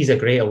 Dundee's a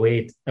great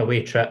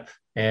away trip.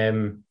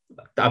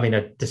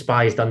 I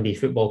despise Dundee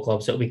Football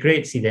Club, so it'll be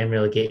great to see them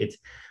relegated.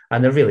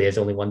 And there really is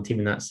only one team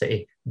in that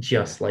city,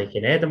 just like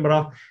in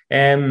Edinburgh.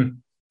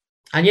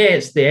 And yeah,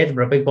 it's the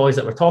Edinburgh big boys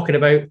that we're talking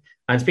about.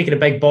 And speaking of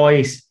big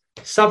boys,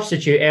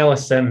 substitute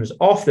Ellis Sims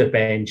off the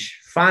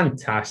bench.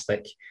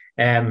 Fantastic.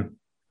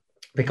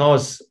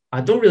 Because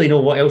I don't really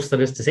know what else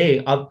there is to say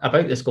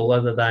about this goal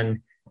other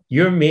than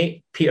your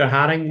mate, Peter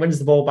Haring, wins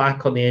the ball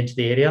back on the edge of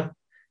the area,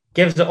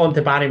 gives it on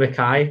to Barry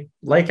Mackay,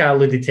 like I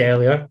alluded to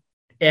earlier,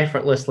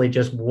 effortlessly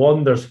just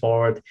wanders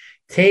forward,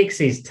 takes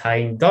his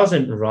time,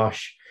 doesn't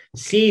rush,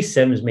 sees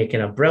Sims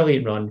making a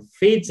brilliant run,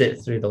 feeds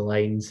it through the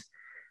lines,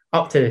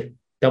 up to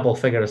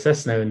double-figure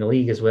assists now in the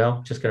league as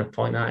well. Just going to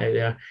point that out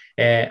there.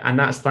 And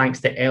that's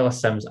thanks to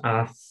Ellis Sims,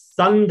 a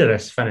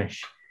thunderous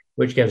finish,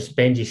 which gives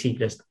Benji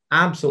Siegrist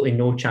absolutely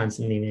no chance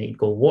in the United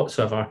goal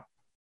whatsoever.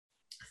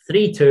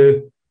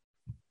 3-2.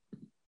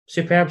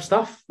 Superb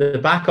stuff. The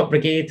backup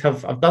brigade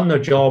have done their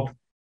job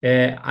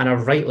and are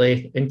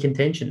rightly in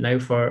contention now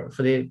for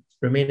the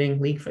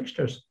remaining league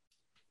fixtures.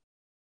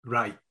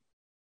 Right.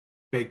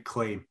 Big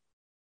claim.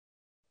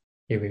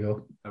 Here we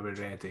go. Are we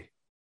ready?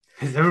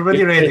 Is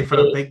everybody ready for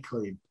a big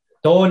claim?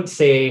 Don't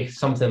say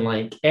something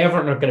like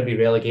Everton are going to be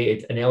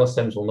relegated and Ellis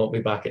Sims will not be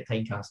back at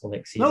Tynecastle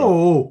next season.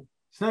 No,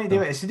 it's not to do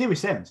with it. It's to do with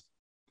Sims.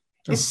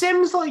 It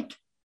seems like,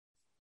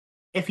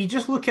 if you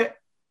just look at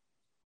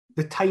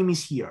the time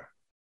he's here,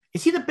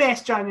 is he the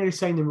best January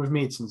signing we've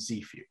made since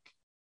Zeefuig?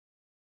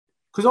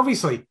 Because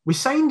obviously, we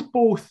signed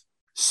both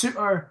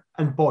Suter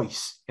and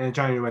Boyce in a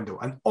January window,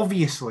 and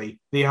obviously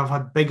they have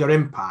had bigger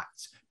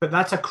impacts, but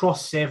that's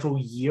across several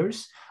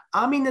years.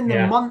 I mean, in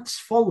the months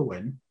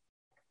following,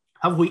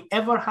 have we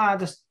ever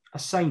had a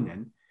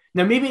signing?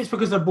 Now, maybe it's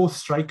because they're both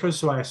strikers,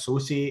 so I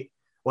associate,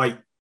 like,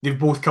 they've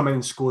both come in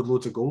and scored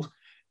loads of goals.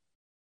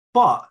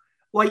 But,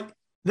 like,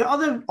 the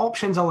other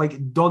options are,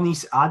 like,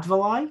 Donis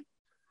Advalai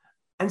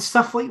and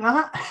stuff like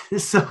that.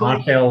 So,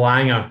 Marcel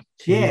Langer.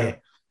 Yeah.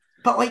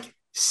 But, like,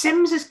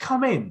 Sims has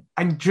come in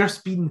and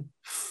just been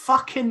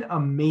fucking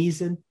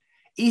amazing.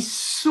 He's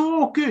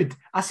so good.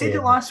 I said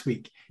it last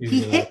week.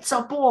 He hits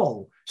a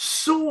ball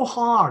so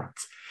hard.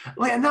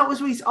 Like, and that was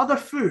with his other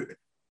foot.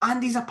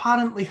 And he's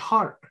apparently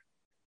hurt.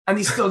 And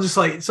he's still just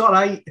like, it's all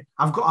right.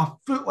 I've got a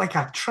foot like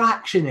a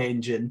traction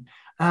engine.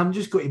 And I'm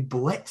just going to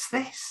blitz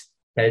this.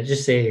 Can I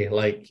just say,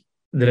 like,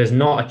 there is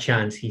not a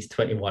chance he's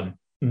 21.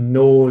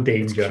 No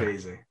danger. It's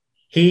crazy.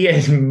 He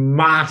is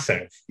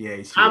massive. Yeah,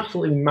 he's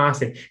absolutely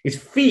massive. His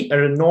feet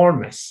are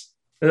enormous.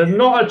 There's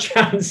not a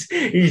chance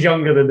he's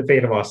younger than the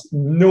pair of us.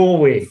 No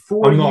way.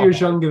 4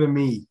 years younger than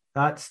me.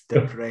 That's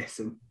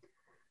depressing.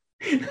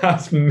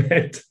 That's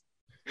mid.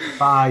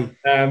 Bye.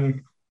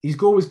 His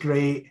goal was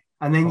great.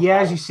 And then,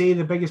 as you say,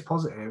 the biggest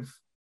positive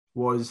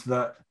was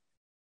that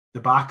the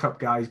backup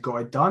guys got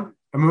it done.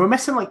 And we were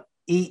missing like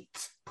 8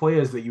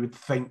 players that you would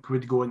think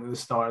would go into the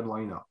starting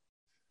lineup.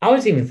 I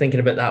was even thinking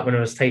about that when I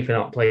was typing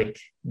up, like,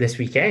 this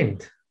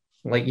weekend.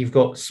 Like, you've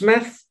got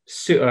Smith,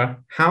 Suter,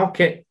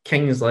 Halkett,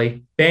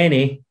 Kingsley,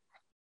 Benny,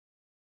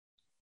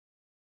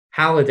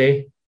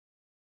 Halliday.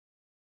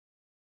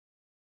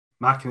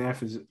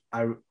 McInnes is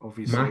out,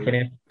 obviously.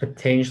 McInnes,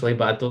 potentially,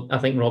 but I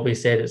think Robbie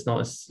said it's not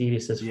as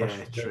serious as first.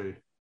 Yeah, true.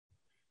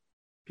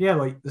 Yeah,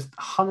 like, there's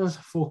hundreds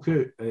of folk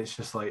out, and it's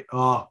just like,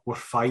 oh, we're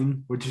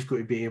fine. We're just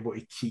going to be able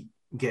to keep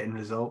getting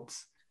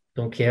results.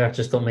 Don't care.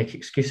 Just don't make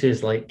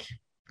excuses like,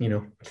 you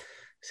know,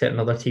 certain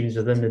other teams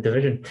within the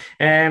division.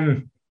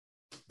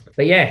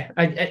 But yeah,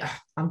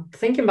 I'm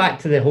thinking back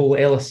to the whole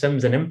Ellis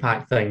Sims and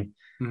impact thing.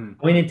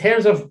 I mean, in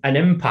terms of an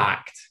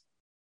impact,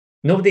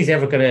 nobody's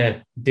ever going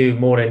to do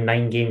more in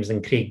 9 games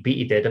than Craig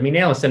Beattie did. I mean,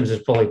 Ellis Sims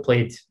has probably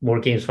played more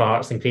games for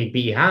Hearts than Craig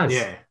Beattie has.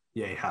 Yeah,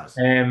 he has.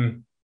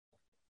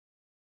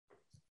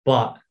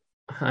 But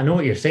I know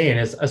what you're saying.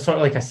 It's sort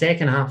of like a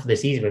second half of the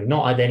season. We've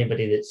not had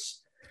anybody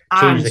that's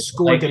changed the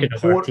scored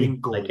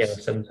important goals like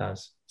Ellis Sims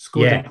has.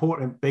 Scored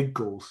important big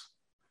goals.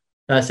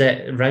 That's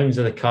it. Rounds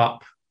of the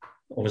Cup.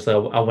 Obviously,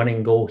 a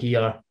winning goal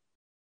here.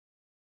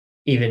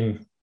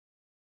 Even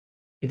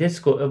he did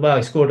score. Well,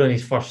 he scored on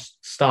his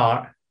first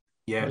start.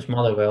 Yeah, it was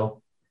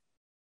Motherwell.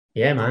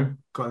 Yeah, man.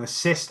 Got an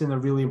assist in a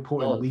really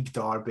important league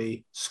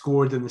derby.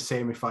 Scored in the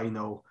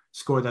semi-final.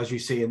 Scored, as you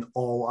say, in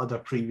all other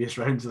previous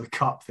rounds of the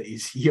Cup that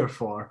he's here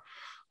for.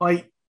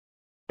 Like,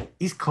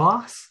 he's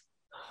class.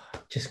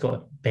 Just got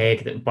to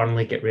beg that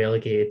Burnley get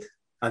relegated.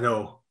 I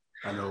know.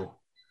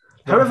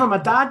 However, my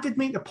dad did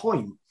make the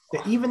point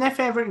that even if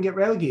Everton get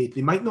relegated,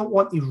 they might not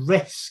want to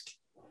risk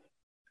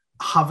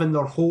having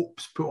their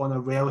hopes put on a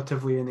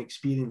relatively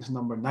inexperienced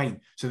number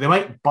 9. So they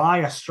might buy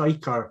a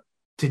striker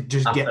to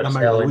just get them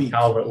out of the league.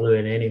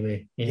 Calvert-Lewin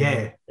anyway.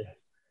 Yeah.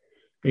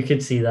 You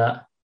could see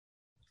that.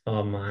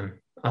 Oh, man.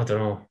 I don't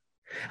know.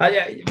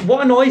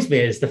 What annoys me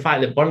is the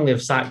fact that Burnley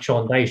have sacked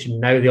Sean Dyche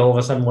and now they all of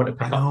a sudden want to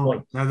pick up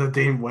points. Now they're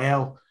doing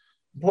well.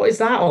 What is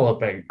that all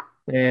about?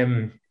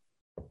 A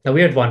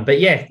weird one. But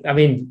yeah, I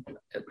mean,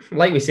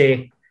 like we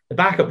say, the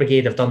backup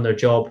brigade have done their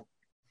job.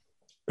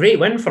 Great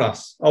win for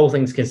us, all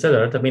things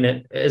considered. I mean,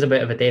 it is a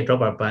bit of a dead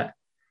rubber, but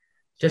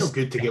just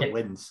still good to get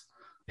wins.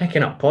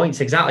 Picking up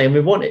points, exactly. And we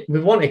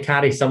want to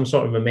carry some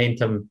sort of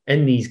momentum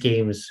in these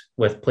games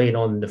with playing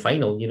on the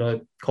final. You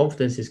know,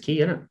 confidence is key,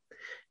 isn't it?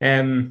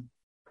 And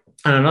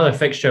another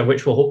fixture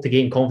which we'll hope to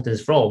gain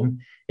confidence from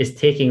is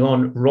taking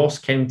on Ross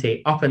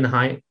County up in the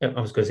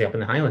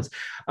Highlands,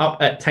 up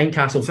at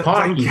Tynecastle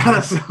Park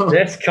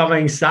this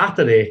coming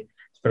Saturday.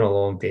 It's been a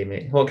long day,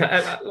 mate. Well,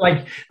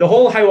 like the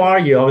whole "how are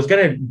you?" I was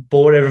going to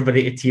bore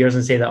everybody to tears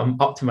and say that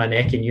I'm up to my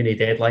neck in uni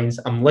deadlines.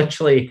 I'm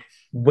literally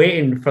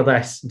waiting for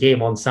this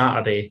game on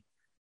Saturday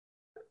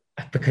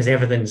because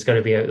everything's going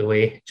to be out of the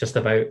way, just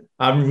about.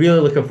 I'm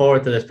really looking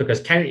forward to this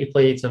because County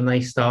played some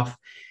nice stuff.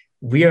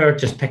 We're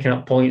just picking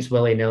up points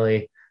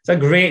willy-nilly. It's a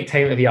great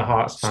time to be a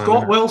Hearts fan.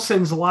 Scott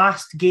Wilson's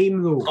last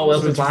game, though.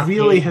 It's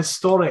really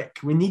historic.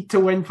 We need to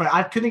win for it.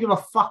 I couldn't give a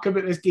fuck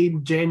about this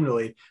game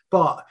generally,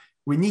 but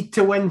we need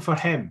to win for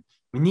him.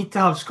 We need to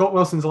have Scott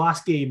Wilson's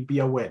last game be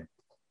a win.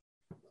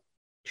 Do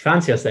you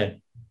fancy us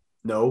then?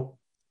 No.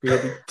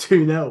 We'll be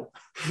 2-0.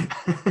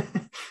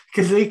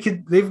 Because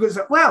they've got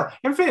some, well,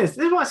 in fairness,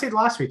 this is what I said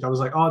last week. I was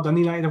like,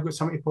 Dundee United have got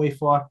something to play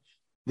for.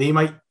 They're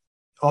going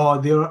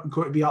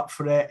to be up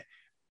for it.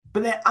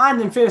 But then, and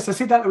in fairness, I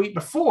said that the week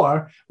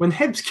before when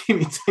Hibs came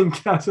to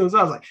Tynecastle,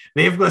 I was like,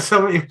 they've got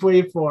something to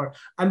play for.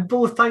 And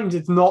both times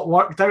it's not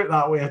worked out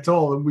that way at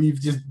all, and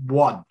we've just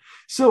won.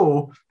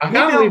 So I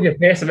can't believe your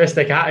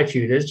pessimistic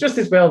attitude. It's just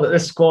as well that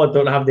this squad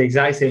don't have the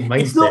exact same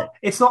mindset.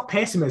 It's not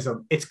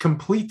pessimism. It's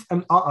complete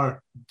and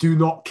utter do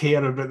not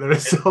care about the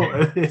result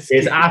of this.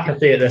 It's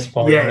apathy at this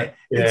point. Yeah,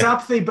 it's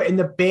apathy, but in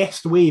the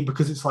best way,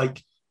 because it's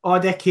like, do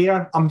I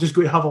care? I'm just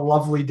going to have a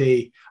lovely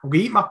day. I'm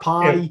going to eat my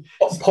pie.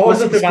 Yeah.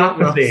 Positive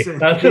apathy.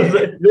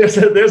 There's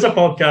a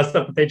podcast,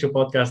 a potential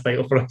podcast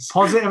title for us.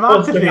 Positive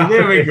apathy.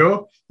 There we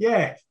go.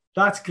 Yeah,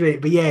 that's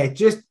great. But yeah,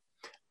 just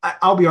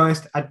I'll be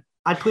honest.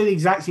 I'd play the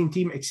exact same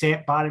team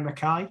except Barry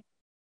Mackay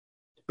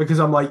because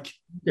I'm like,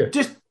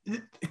 just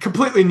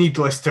completely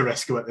needless to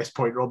risk him at this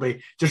point,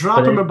 Robbie. Just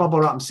wrap him in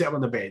bubble wrap and sit him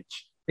on the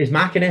bench. Is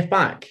McInniff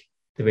back?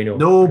 Do we know?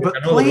 No,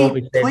 but play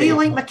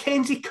like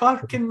Mackenzie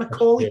Kirk and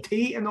Macaulay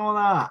Tate and all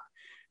that.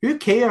 Who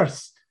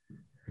cares?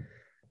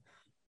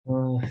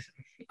 Well,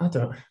 I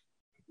don't.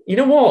 You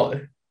know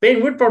what?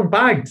 Ben Woodburn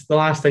bagged the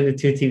last time the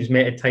two teams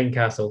met at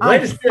Tynecastle.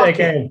 Let's do it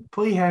again.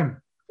 Play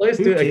him. Let's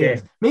do it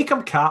again. Make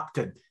him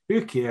captain.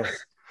 Who cares?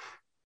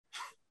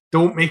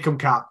 Don't make him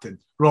captain.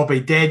 Robbie,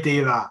 dead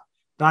day that.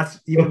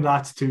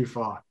 That's too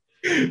far.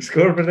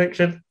 Score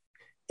prediction?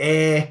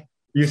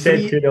 You said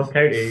 2-0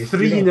 County.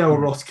 3-0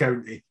 Ross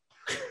County.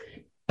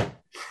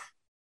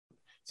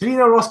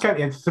 3-0 Ross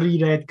County and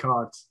 3 red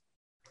cards.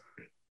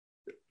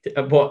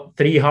 What,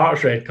 3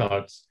 Hearts red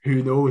cards?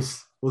 Who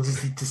knows? We'll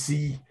just need to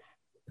see.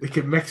 We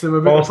could mix them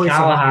a bit. Ross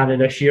Callahan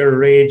in a sheer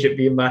rage at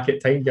being back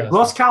at Tynecastle.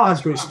 Ross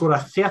Callahan's going to score a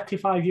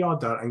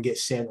 35-yarder and get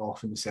sent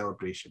off in the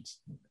celebrations.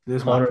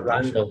 Conor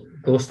Randall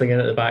ghosting in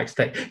at the back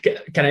stick.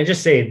 Can I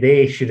just say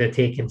they should have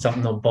taken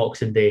something on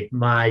Boxing Day?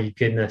 My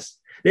goodness.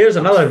 There's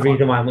another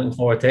reason why I'm looking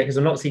forward to it, because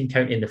I'm not seeing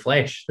County in the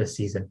flesh this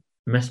season.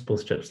 Missed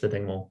both trips to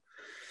Dingwall.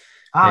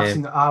 I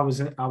was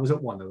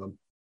at one of them.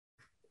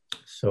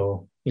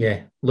 So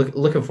yeah,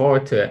 looking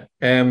forward to it.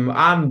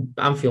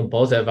 I'm feeling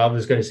positive. I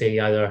was going to say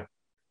either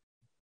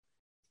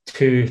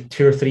 2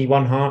 or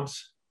 3-1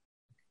 Hearts.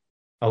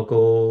 I'll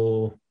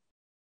go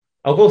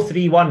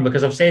 3-1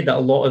 because I've said that a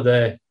lot of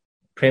the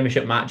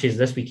Premiership matches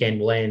this weekend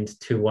will end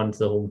 2-1 to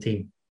the home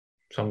team.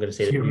 So I'm going to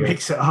say that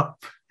mix it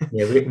up.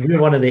 Yeah,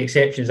 we're one of the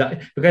exceptions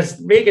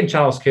because Reagan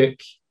Charles Cook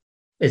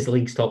is the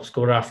league's top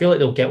scorer. I feel like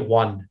they'll get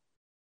one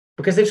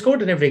because they've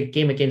scored in every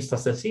game against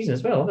us this season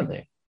as well, haven't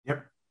they?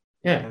 Yep.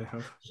 Yeah.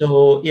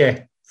 So,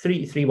 yeah,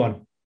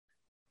 3-1.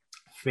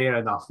 Fair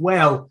enough.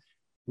 Well,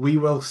 we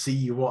will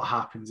see what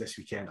happens this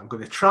weekend. I'm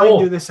going to try and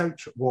do this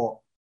outro. What?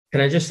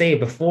 Can I just say,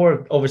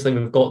 before, obviously,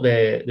 we've got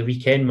the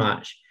weekend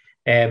match,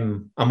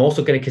 I'm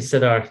also going to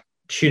consider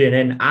tuning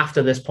in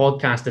after this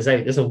podcast is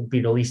out. This will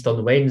be released on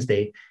the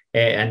Wednesday,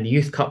 and the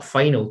Youth Cup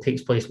final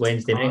takes place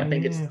Wednesday night. I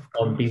think it's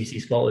on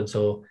BBC Scotland,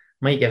 so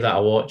might give that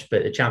a watch,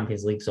 but the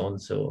Champions League's on,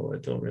 so I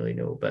don't really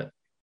know. But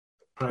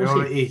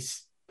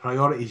priorities.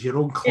 Your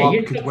own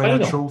club could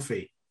win a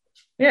trophy.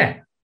 Yeah,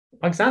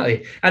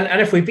 exactly.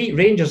 And if we beat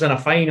Rangers in a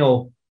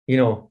final,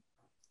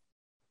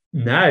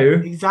 now.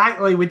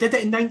 Exactly. We did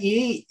it in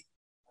 98.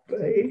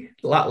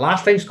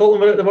 Last time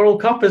Scotland were at the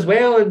World Cup as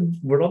well, and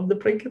we're on the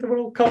brink of the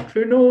World Cup.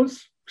 Who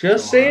knows?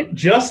 Just saying.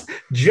 Just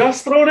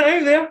throwing it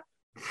out there.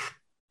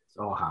 It's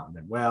all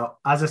happening. Well,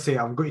 as I say,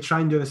 I'm going to try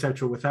and do this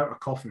outro without a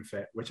coughing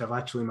fit, which I've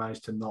actually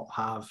managed to not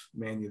have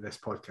many of this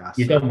podcast.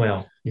 You've done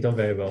well. You've done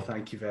very well.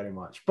 Thank you very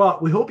much.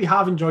 But we hope you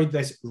have enjoyed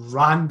this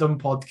random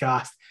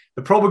podcast.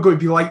 They're probably going to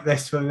be like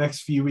this for the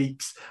next few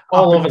weeks.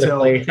 All over the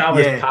place. I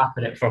was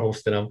capping it for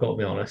hosting, I've got to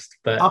be honest.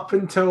 But up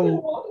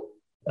until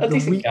a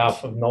decent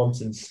gap of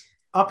nonsense.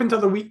 Up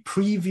until the week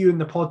previewing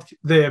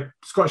the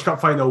Scottish Cup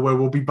final, where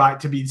we'll be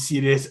back to being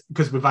serious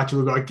because we've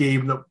actually got a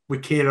game that we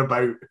care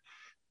about.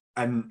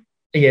 And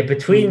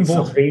between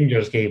both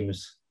Rangers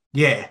games.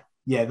 Yeah,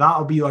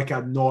 that'll be like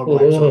a normal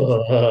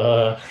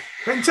episode.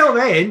 But until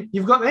then,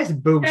 you've got this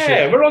bullshit.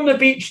 Yeah, we're on the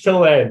beach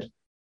till then.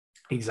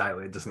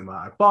 Exactly, it doesn't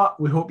matter. But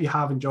we hope you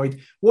have enjoyed.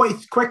 What I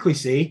quickly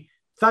say,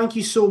 thank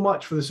you so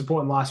much for the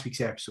support in last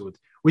week's episode.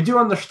 We do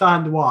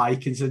understand why,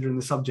 considering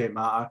the subject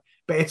matter,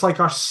 but it's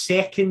like our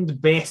second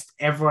best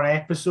ever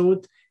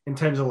episode in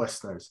terms of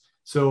listeners.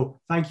 So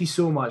thank you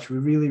so much. We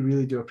really,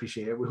 really do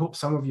appreciate it. We hope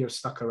some of you have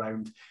stuck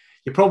around.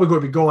 You're probably going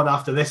to be going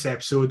after this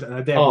episode, and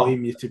I don't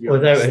blame you, to be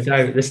honest. Without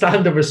a doubt. The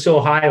standard was so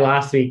high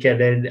last week, and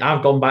then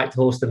I've gone back to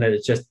hosting, and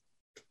it's just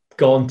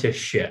gone to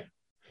shit.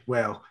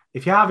 Well,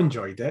 if you have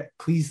enjoyed it,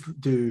 please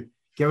do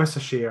give us a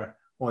share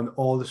on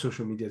all the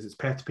social medias. It's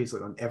Perth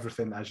Paisley on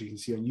everything, as you can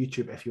see on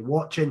YouTube. If you're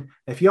watching,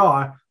 if you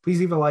are, please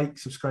leave a like,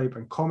 subscribe,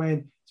 and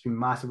comment. It's been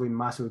massively,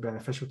 massively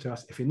beneficial to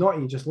us. If you're not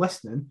and you're just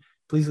listening,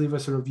 please leave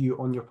us a review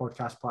on your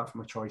podcast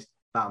platform of choice.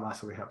 That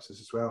massively helps us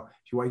as well.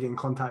 If you want to get in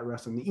contact with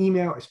us on the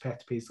email, it's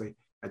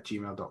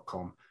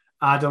perthpaisley@gmail.com.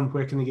 Adam,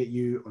 where can they get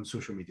you on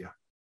social media?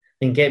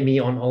 And get me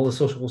on all the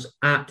socials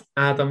at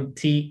Adam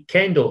T.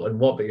 Kendall. And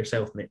what about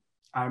yourself, mate?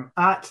 I'm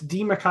at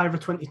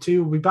DMcIver22.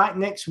 We'll be back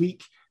next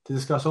week to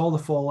discuss all the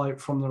fallout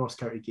from the Ross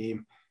County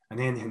game and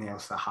anything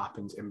else that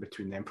happens in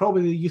between them.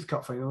 Probably the Youth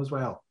Cup final as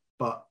well,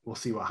 but we'll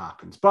see what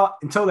happens. But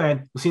until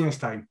then, we'll see you next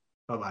time.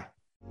 Bye-bye.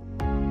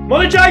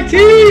 Money Jack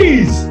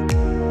Tees!